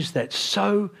issues that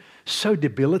so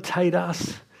debilitate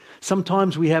us.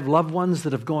 Sometimes we have loved ones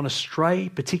that have gone astray,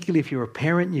 particularly if you're a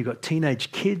parent and you've got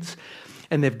teenage kids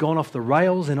and they've gone off the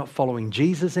rails, they're not following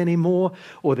Jesus anymore,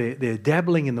 or they're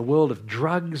dabbling in the world of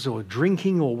drugs or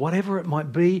drinking or whatever it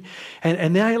might be.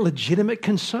 And they are legitimate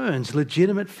concerns,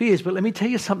 legitimate fears. But let me tell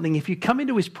you something, if you come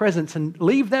into his presence and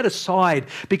leave that aside,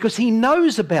 because he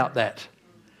knows about that.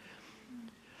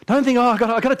 Don't think, I've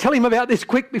got to tell him about this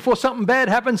quick before something bad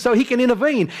happens so he can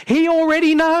intervene. He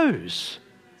already knows.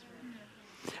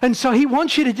 And so he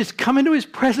wants you to just come into his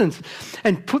presence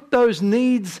and put those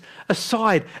needs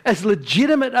aside. As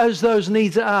legitimate as those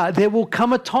needs are, there will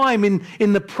come a time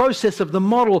in the process of the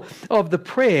model of the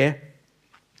prayer.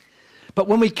 But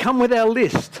when we come with our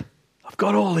list, I've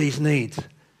got all these needs.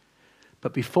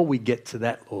 But before we get to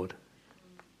that, Lord,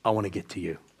 I want to get to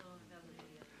you.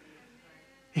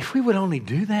 If we would only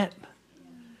do that,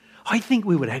 I think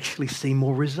we would actually see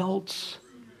more results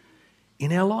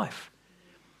in our life.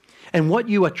 And what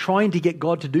you are trying to get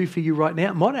God to do for you right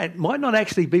now might not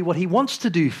actually be what he wants to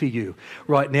do for you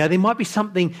right now. There might be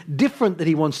something different that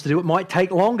he wants to do. It might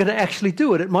take longer to actually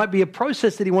do it. It might be a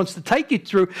process that he wants to take you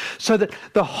through so that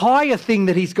the higher thing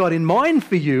that he's got in mind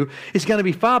for you is going to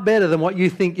be far better than what you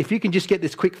think if you can just get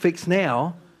this quick fix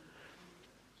now.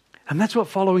 And that's what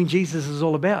following Jesus is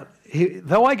all about.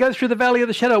 Though I go through the valley of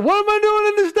the shadow, what am I doing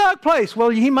in this dark place?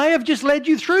 Well, he may have just led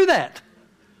you through that.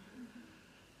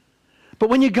 But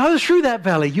when you go through that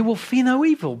valley, you will fear no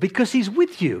evil because he's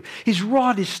with you. His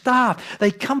rod, his staff,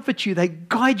 they comfort you, they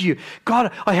guide you.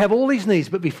 God, I have all these needs,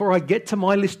 but before I get to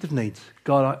my list of needs,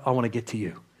 God, I want to get to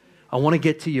you. I want to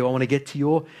get to you. I want to get to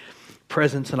your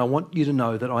presence, and I want you to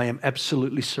know that I am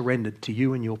absolutely surrendered to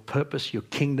you and your purpose, your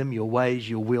kingdom, your ways,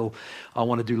 your will. I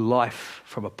want to do life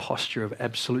from a posture of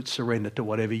absolute surrender to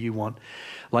whatever you want.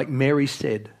 Like Mary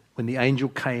said when the angel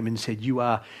came and said, you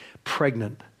are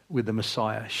pregnant with the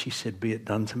Messiah, she said, be it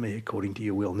done to me according to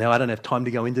your will. Now, I don't have time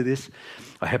to go into this.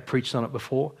 I have preached on it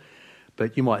before,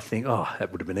 but you might think, oh,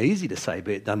 that would have been easy to say,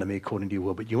 be it done to me according to your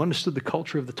will. But you understood the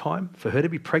culture of the time? For her to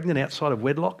be pregnant outside of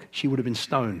wedlock, she would have been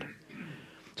stoned.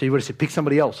 So you would have said, pick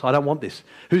somebody else. I don't want this.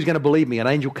 Who's going to believe me? An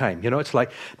angel came. It's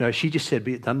like, no, she just said,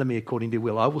 be it done to me according to your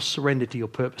will. I will surrender to your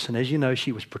purpose. And as you know,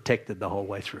 she was protected the whole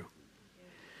way through.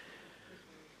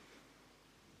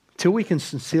 Till we can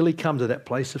sincerely come to that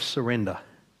place of surrender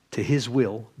to his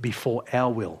will before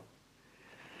our will.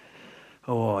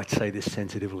 Oh, I'd say this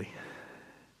sensitively.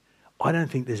 I don't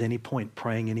think there's any point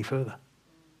praying any further.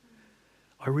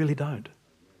 I really don't.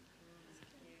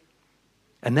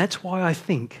 And that's why I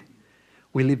think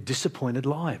we live disappointed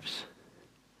lives.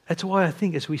 That's why I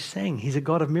think, as we sang, he's a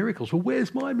God of miracles. Well,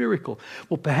 where's my miracle?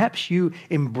 Well, perhaps you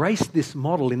embrace this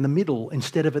model in the middle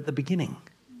instead of at the beginning.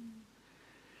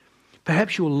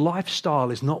 Perhaps your lifestyle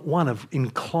is not one of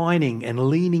inclining and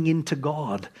leaning into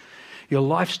God. Your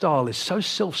lifestyle is so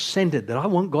self-centered that I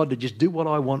want God to just do what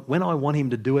I want when I want him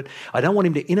to do it. I don't want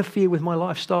him to interfere with my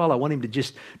lifestyle. I want him to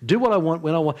just do what I want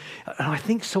when I want. And I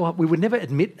think so. We would never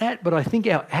admit that, but I think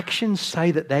our actions say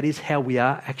that that is how we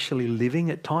are actually living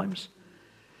at times.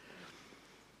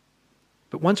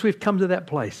 But once we've come to that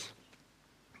place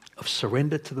of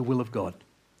surrender to the will of God,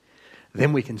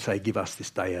 then we can say, give us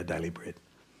this day our daily bread.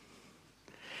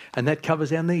 And that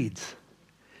covers our needs,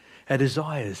 our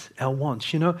desires, our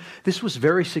wants. This was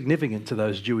very significant to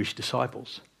those Jewish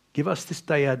disciples. Give us this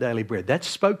day our daily bread. That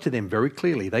spoke to them very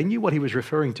clearly. They knew what he was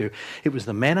referring to. It was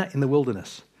the manna in the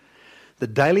wilderness, the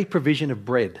daily provision of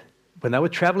bread. When they were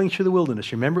traveling through the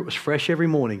wilderness, remember it was fresh every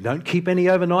morning. Don't keep any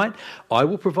overnight. I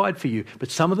will provide for you.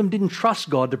 But some of them didn't trust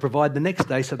God to provide the next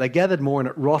day, so they gathered more and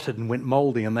it rotted and went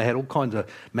mouldy, and they had all kinds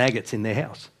of maggots in their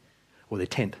house or their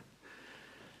tent.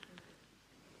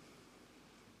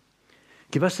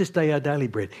 Give us this day our daily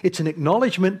bread. It's an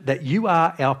acknowledgement that you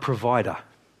are our provider.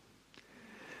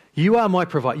 You are my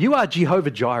provider. You are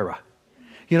Jehovah Jireh.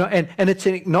 And it's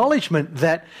an acknowledgement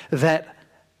that,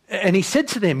 and he said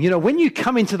to them, when you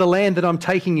come into the land that I'm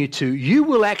taking you to, you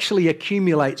will actually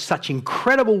accumulate such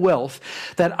incredible wealth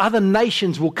that other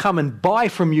nations will come and buy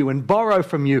from you and borrow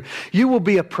from you. You will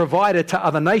be a provider to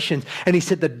other nations. And he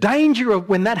said, the danger of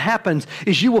when that happens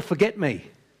is you will forget me.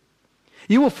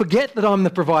 You will forget that I'm the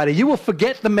provider. You will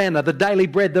forget the manna, the daily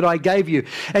bread that I gave you.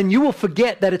 And you will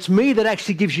forget that it's me that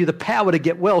actually gives you the power to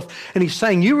get wealth. And he's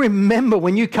saying, you remember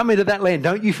when you come into that land,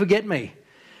 don't you forget me.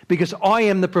 Because I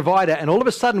am the provider. And all of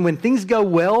a sudden, when things go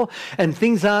well and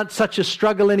things aren't such a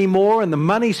struggle anymore and the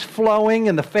money's flowing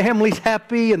and the family's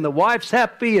happy and the wife's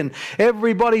happy and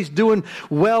everybody's doing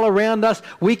well around us,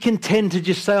 we can tend to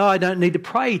just say, I don't need to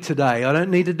pray today. I don't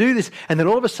need to do this. And then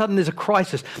all of a sudden, there's a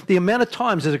crisis. The amount of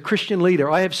times as a Christian leader,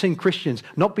 I have seen Christians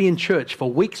not be in church for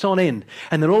weeks on end.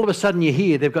 And then all of a sudden, you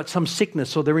hear they've got some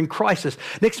sickness or they're in crisis.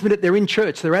 Next minute, they're in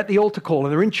church. They're at the altar call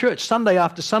and they're in church Sunday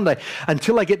after Sunday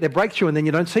until they get their breakthrough, and then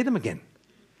you don't see them again.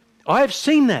 I have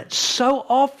seen that so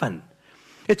often.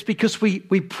 It's because we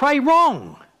pray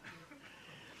wrong.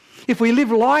 If we live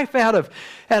life out of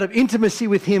intimacy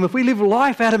with him, if we live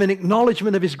life out of an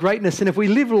acknowledgement of his greatness, and if we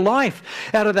live life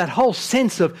out of that whole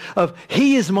sense of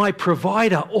he is my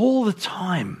provider all the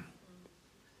time,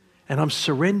 and I'm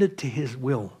surrendered to his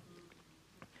will,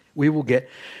 we will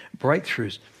get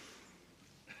breakthroughs.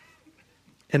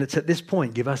 And it's at this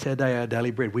point, give us our daily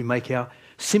bread. We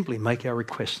simply make our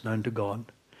requests known to God.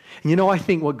 And I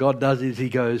think what God does is he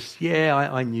goes, yeah,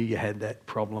 I knew you had that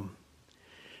problem,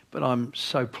 but I'm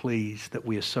so pleased that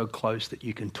we are so close that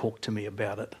you can talk to me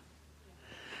about it.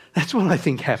 That's what I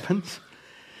think happens,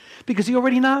 because he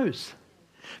already knows.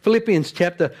 Philippians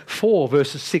chapter 4,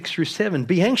 verses 6 through 7.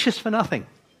 Be anxious for nothing.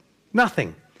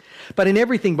 Nothing. But in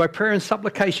everything, by prayer and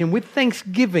supplication, with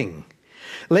thanksgiving,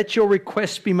 let your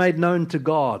requests be made known to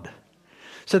God.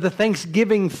 So the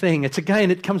thanksgiving thing,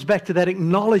 it comes back to that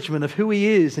acknowledgement of who he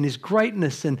is and his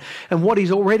greatness and what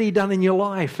he's already done in your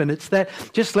life. And it's that,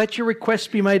 just let your requests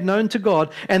be made known to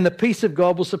God, and the peace of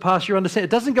God will surpass your understanding.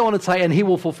 It doesn't go on and say, and he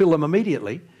will fulfill them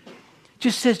immediately. It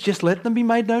just says, just let them be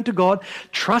made known to God.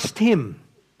 Trust him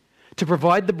to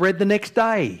provide the bread the next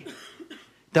day.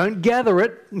 Don't gather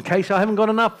it in case I haven't got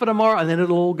enough for tomorrow, and then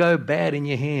it'll all go bad in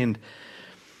your hand.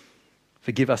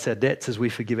 Forgive us our debts as we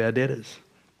forgive our debtors.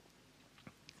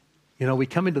 You know, we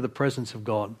come into the presence of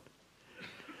God.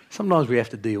 Sometimes we have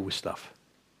to deal with stuff.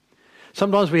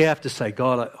 Sometimes we have to say,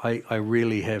 God, I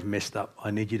really have messed up.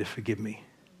 I need you to forgive me.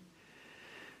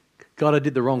 God, I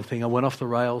did the wrong thing. I went off the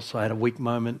rails. I had a weak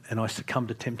moment and I succumbed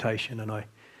to temptation.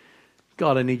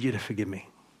 God, I need you to forgive me.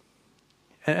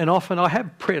 And often I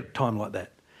have prayer time like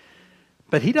that.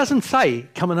 But he doesn't say,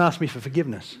 come and ask me for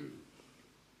forgiveness.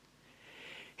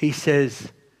 He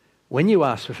says, when you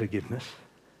ask for forgiveness,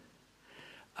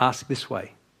 ask this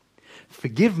way: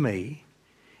 forgive me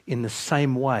in the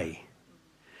same way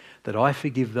that I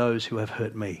forgive those who have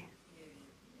hurt me.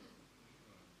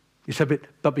 You say,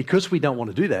 but because we don't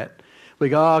want to do that, we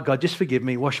go, oh God, just forgive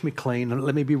me, wash me clean, and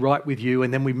let me be right with you,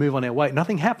 and then we move on our way.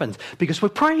 Nothing happens because we're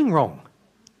praying wrong.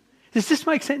 Does this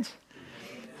make sense?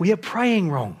 We are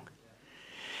praying wrong.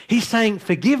 He's saying,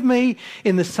 forgive me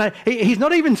in the same... He's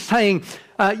not even saying,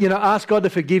 ask God to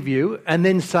forgive you and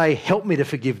then say, help me to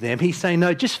forgive them. He's saying,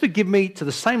 no, just forgive me to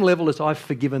the same level as I've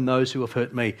forgiven those who have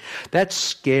hurt me. That's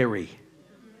scary.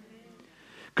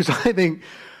 Because I think,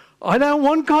 I don't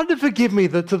want God to forgive me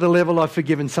to the level I've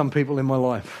forgiven some people in my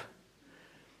life.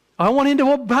 I want him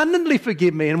to abundantly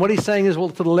forgive me. And what he's saying is, well,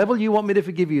 to the level you want me to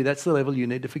forgive you, that's the level you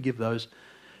need to forgive those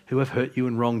who have hurt you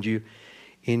and wronged you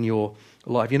in your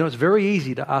life. You know, it's very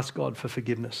easy to ask God for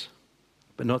forgiveness,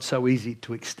 but not so easy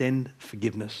to extend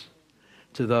forgiveness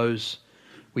to those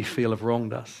we feel have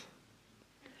wronged us.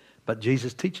 But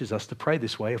Jesus teaches us to pray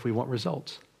this way if we want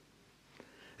results.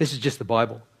 This is just the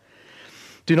Bible.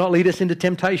 Do not lead us into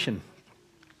temptation,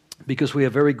 because we are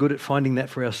very good at finding that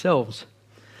for ourselves.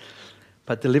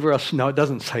 But deliver us. No, it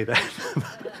doesn't say that.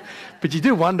 But you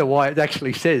do wonder why it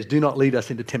actually says, do not lead us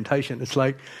into temptation. It's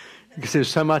like, because there's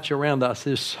so much around us,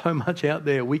 there's so much out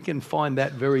there, we can find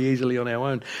that very easily on our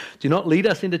own. Do not lead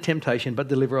us into temptation, but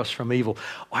deliver us from evil.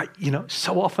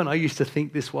 So often I used to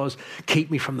think this was,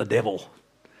 keep me from the devil.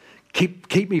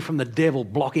 Keep me from the devil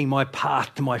blocking my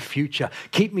path to my future.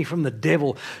 Keep me from the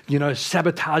devil,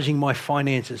 sabotaging my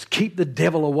finances. Keep the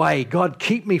devil away. God,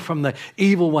 keep me from the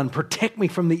evil one. Protect me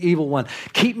from the evil one.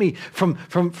 Keep me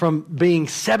from being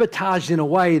sabotaged in a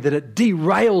way that it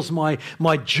derails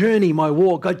my journey, my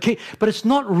walk. God, but it's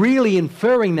not really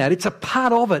inferring that. It's a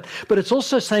part of it. But it's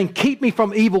also saying, keep me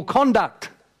from evil conduct.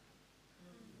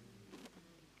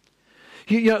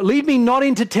 Lead me not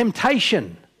into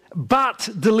temptation, but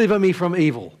deliver me from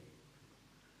evil.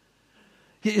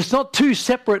 It's not two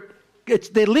separate,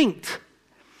 they're linked.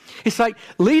 It's like,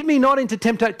 lead me not into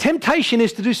temptation. Temptation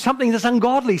is to do something that's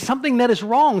ungodly, something that is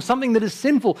wrong, something that is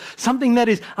sinful, something that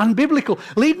is unbiblical.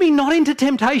 Lead me not into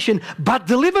temptation, but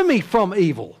deliver me from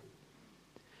evil.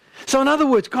 So in other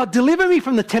words, God, deliver me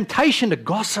from the temptation to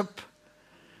gossip.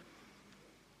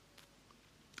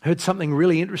 I heard something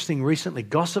really interesting recently.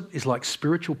 Gossip is like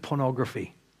spiritual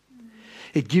pornography.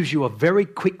 It gives you a very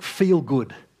quick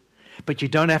feel-good, but you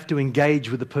don't have to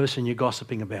engage with the person you're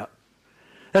gossiping about.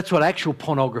 That's what actual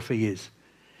pornography is.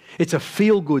 It's a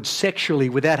feel-good sexually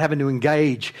without having to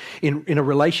engage in a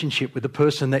relationship with the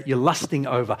person that you're lusting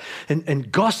over. And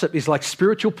gossip is like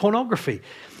spiritual pornography.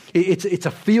 It's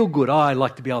a feel-good. I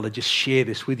like to be able to just share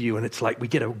this with you, and it's like we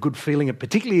get a good feeling, and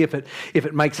particularly if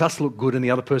it makes us look good and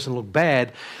the other person look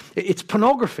bad. It's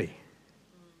pornography.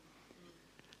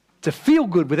 To feel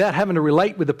good without having to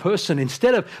relate with the person,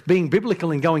 instead of being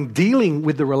biblical and dealing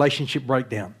with the relationship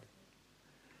breakdown.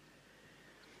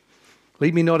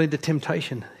 Lead me not into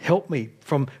temptation. Help me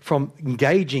from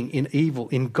engaging in evil,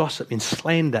 in gossip, in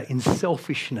slander, in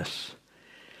selfishness,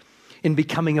 in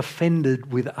becoming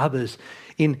offended with others,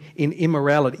 in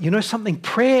immorality. You know something?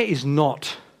 Prayer is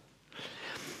not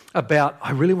about,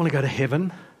 I really want to go to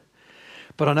heaven,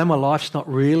 but I know my life's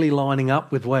not really lining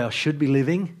up with the way I should be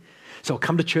living. So I'll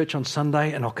come to church on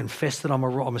Sunday and I'll confess that I'm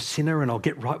a sinner and I'll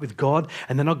get right with God,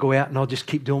 and then I'll go out and I'll just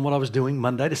keep doing what I was doing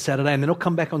Monday to Saturday, and then I'll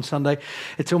come back on Sunday.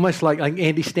 It's almost like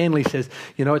Andy Stanley says,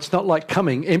 it's not like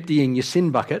coming, emptying your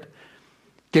sin bucket,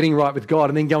 getting right with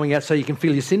God, and then going out so you can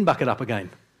fill your sin bucket up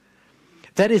again.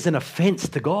 That is an offense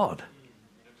to God.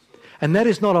 And that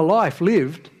is not a life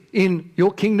lived in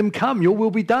your kingdom come. Your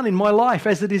will be done in my life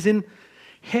as it is in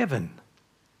heaven.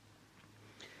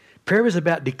 Prayer is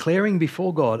about declaring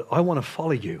before God, I want to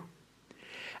follow you.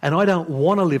 And I don't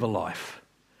want to live a life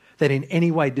that in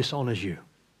any way dishonors you.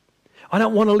 I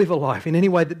don't want to live a life in any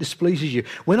way that displeases you.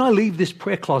 When I leave this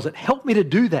prayer closet, help me to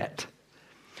do that.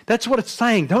 That's what it's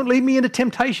saying. Don't lead me into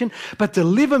temptation, but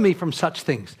deliver me from such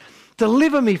things.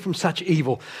 Deliver me from such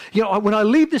evil. You know, when I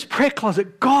leave this prayer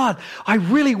closet, God, I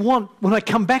really want, when I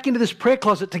come back into this prayer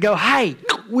closet, to go, hey,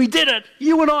 we did it.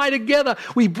 You and I together.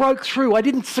 We broke through. I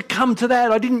didn't succumb to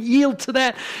that. I didn't yield to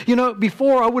that. You know,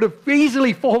 before I would have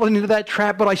easily fallen into that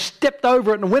trap, but I stepped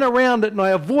over it and went around it and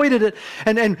I avoided it.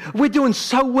 And we're doing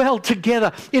so well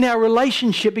together in our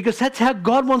relationship because that's how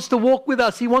God wants to walk with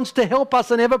us. He wants to help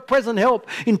us, an ever-present help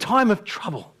in time of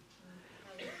trouble.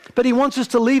 But he wants us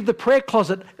to leave the prayer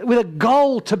closet with a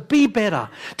goal to be better,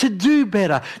 to do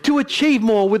better, to achieve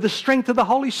more with the strength of the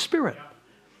Holy Spirit.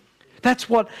 That's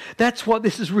what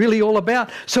this is really all about.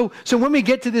 So when we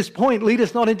get to this point, lead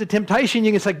us not into temptation,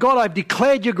 you can say, God, I've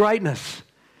declared your greatness.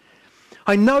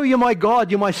 I know you're my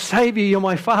God, you're my Savior, you're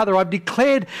my Father. I've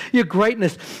declared your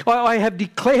greatness. I have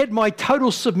declared my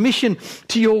total submission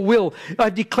to your will.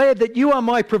 I've declared that you are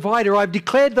my provider. I've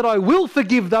declared that I will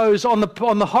forgive those on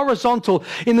the horizontal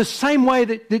in the same way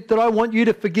that I want you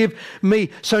to forgive me.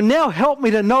 So now help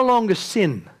me to no longer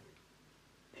sin.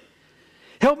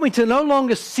 Help me to no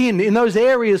longer sin in those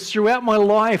areas throughout my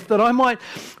life, that I might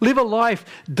live a life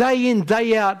day in,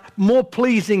 day out, more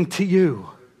pleasing to you.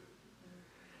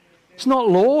 It's not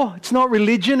law, it's not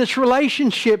religion, it's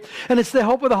relationship. And it's the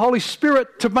help of the Holy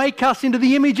Spirit to make us into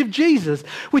the image of Jesus,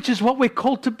 which is what we're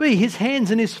called to be, his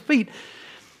hands and his feet.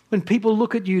 When people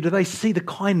look at you, do they see the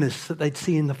kindness that they'd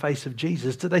see in the face of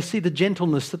Jesus? Do they see the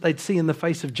gentleness that they'd see in the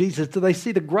face of Jesus? Do they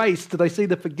see the grace? Do they see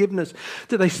the forgiveness?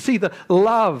 Do they see the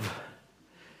love?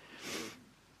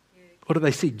 Or do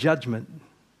they see judgment?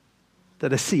 Do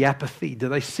they see apathy? Do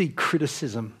they see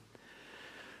criticism?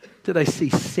 Do they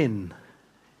see sin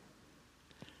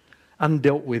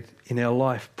undealt with in our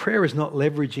life? Prayer is not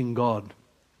leveraging God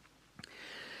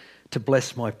to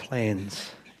bless my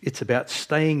plans. It's about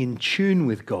staying in tune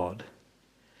with God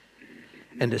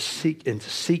and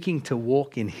seeking to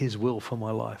walk in his will for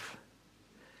my life.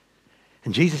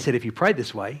 And Jesus said, if you pray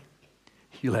this way,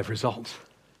 you'll have results.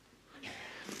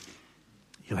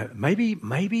 Maybe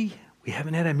we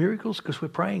haven't had our miracles because we're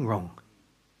praying wrong.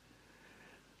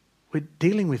 We're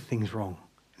dealing with things wrong.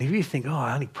 And if you think,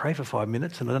 I only pray for 5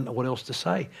 minutes and I don't know what else to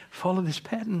say, follow this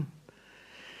pattern.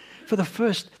 For the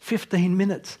first 15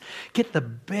 minutes, get the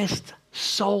best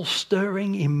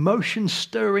soul-stirring,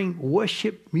 emotion-stirring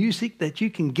worship music that you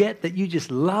can get, that you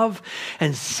just love,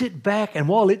 and sit back, and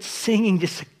while it's singing,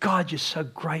 just say, God, you're so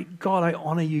great. God, I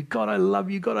honor you. God, I love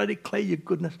you. God, I declare your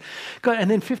goodness. God,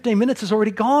 and then 15 minutes is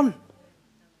already gone.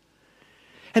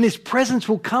 And his presence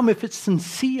will come if it's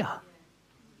sincere.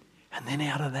 And then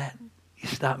out of that, you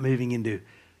start moving into,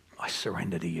 I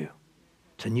surrender to you.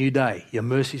 It's a new day. Your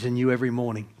mercies are new every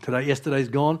morning. Yesterday's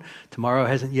gone. Tomorrow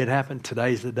hasn't yet happened.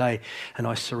 Today's the day. And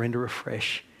I surrender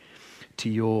afresh to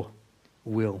your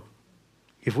will.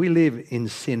 If we live in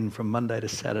sin from Monday to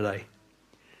Saturday,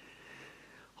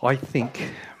 I think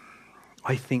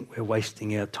we're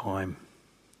wasting our time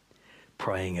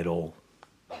praying at all.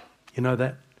 You know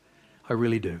that? I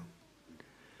really do.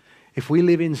 If we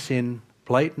live in sin,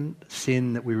 blatant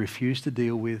sin that we refuse to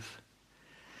deal with,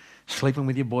 sleeping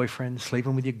with your boyfriend,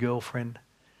 sleeping with your girlfriend,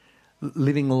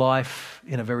 living life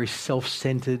in a very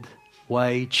self-centered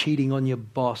way, cheating on your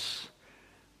boss,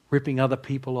 ripping other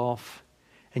people off,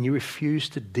 and you refuse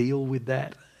to deal with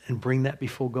that and bring that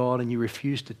before God, and you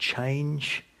refuse to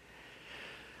change,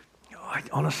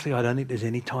 honestly, I don't think there's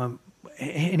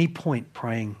any point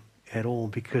praying at all,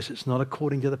 because it's not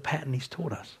according to the pattern he's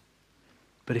taught us.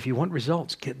 But if you want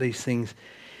results, get these things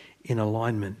in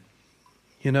alignment.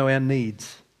 You know, our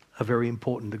needs are very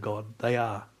important to God. They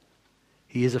are.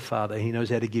 He is a father. He knows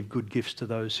how to give good gifts to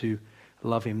those who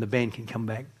love him. The band can come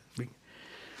back.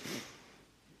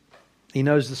 He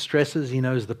knows the stresses. He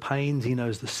knows the pains. He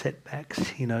knows the setbacks.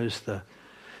 He knows the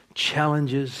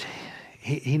challenges.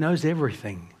 He knows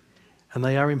everything. And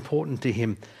they are important to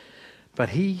him. But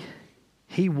he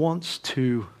wants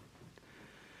to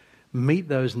meet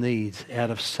those needs out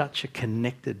of such a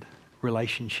connected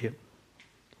relationship.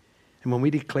 And when we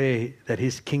declare that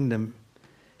his kingdom,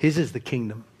 his is the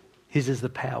kingdom, his is the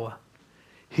power,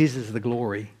 his is the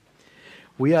glory,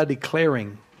 we are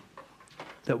declaring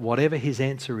that whatever his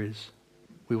answer is,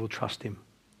 we will trust him.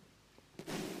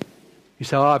 You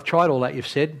say, I've tried all that you've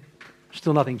said,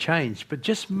 still nothing changed. But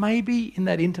just maybe in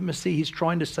that intimacy, he's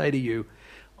trying to say to you,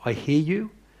 I hear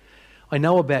you, I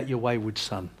know about your wayward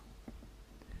son.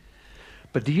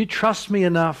 But do you trust me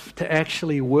enough to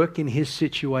actually work in his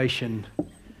situation,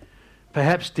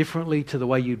 perhaps differently to the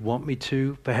way you'd want me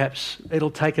to? Perhaps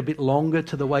it'll take a bit longer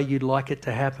to the way you'd like it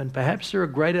to happen. Perhaps there are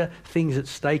greater things at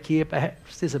stake here.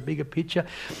 Perhaps there's a bigger picture.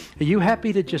 Are you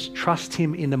happy to just trust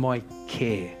him into my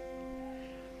care?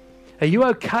 Are you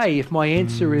okay if my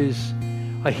answer is,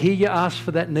 I hear you ask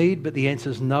for that need, but the answer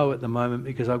is no at the moment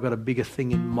because I've got a bigger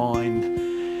thing in mind?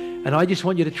 And I just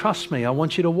want you to trust me. I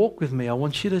want you to walk with me. I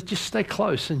want you to just stay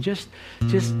close and just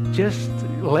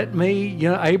let me,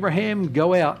 Abraham,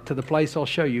 go out to the place I'll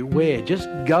show you. Where? Just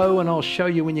go and I'll show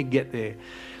you when you get there.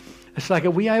 It's like,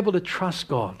 are we able to trust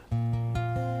God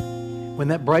when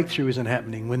that breakthrough isn't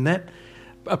happening, when that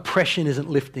oppression isn't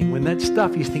lifting, when that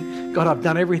stuff you think, God, I've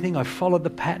done everything. I've followed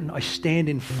the pattern. I stand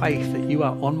in faith that you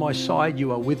are on my side.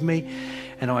 You are with me.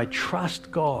 And I trust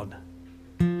God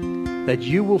that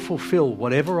you will fulfill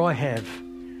whatever I have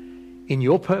in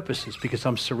your purposes because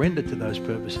I'm surrendered to those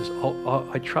purposes.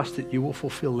 I trust that you will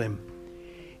fulfill them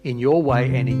in your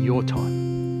way and in your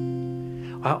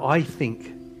time. I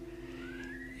think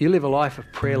you live a life of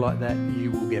prayer like that, you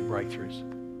will get breakthroughs.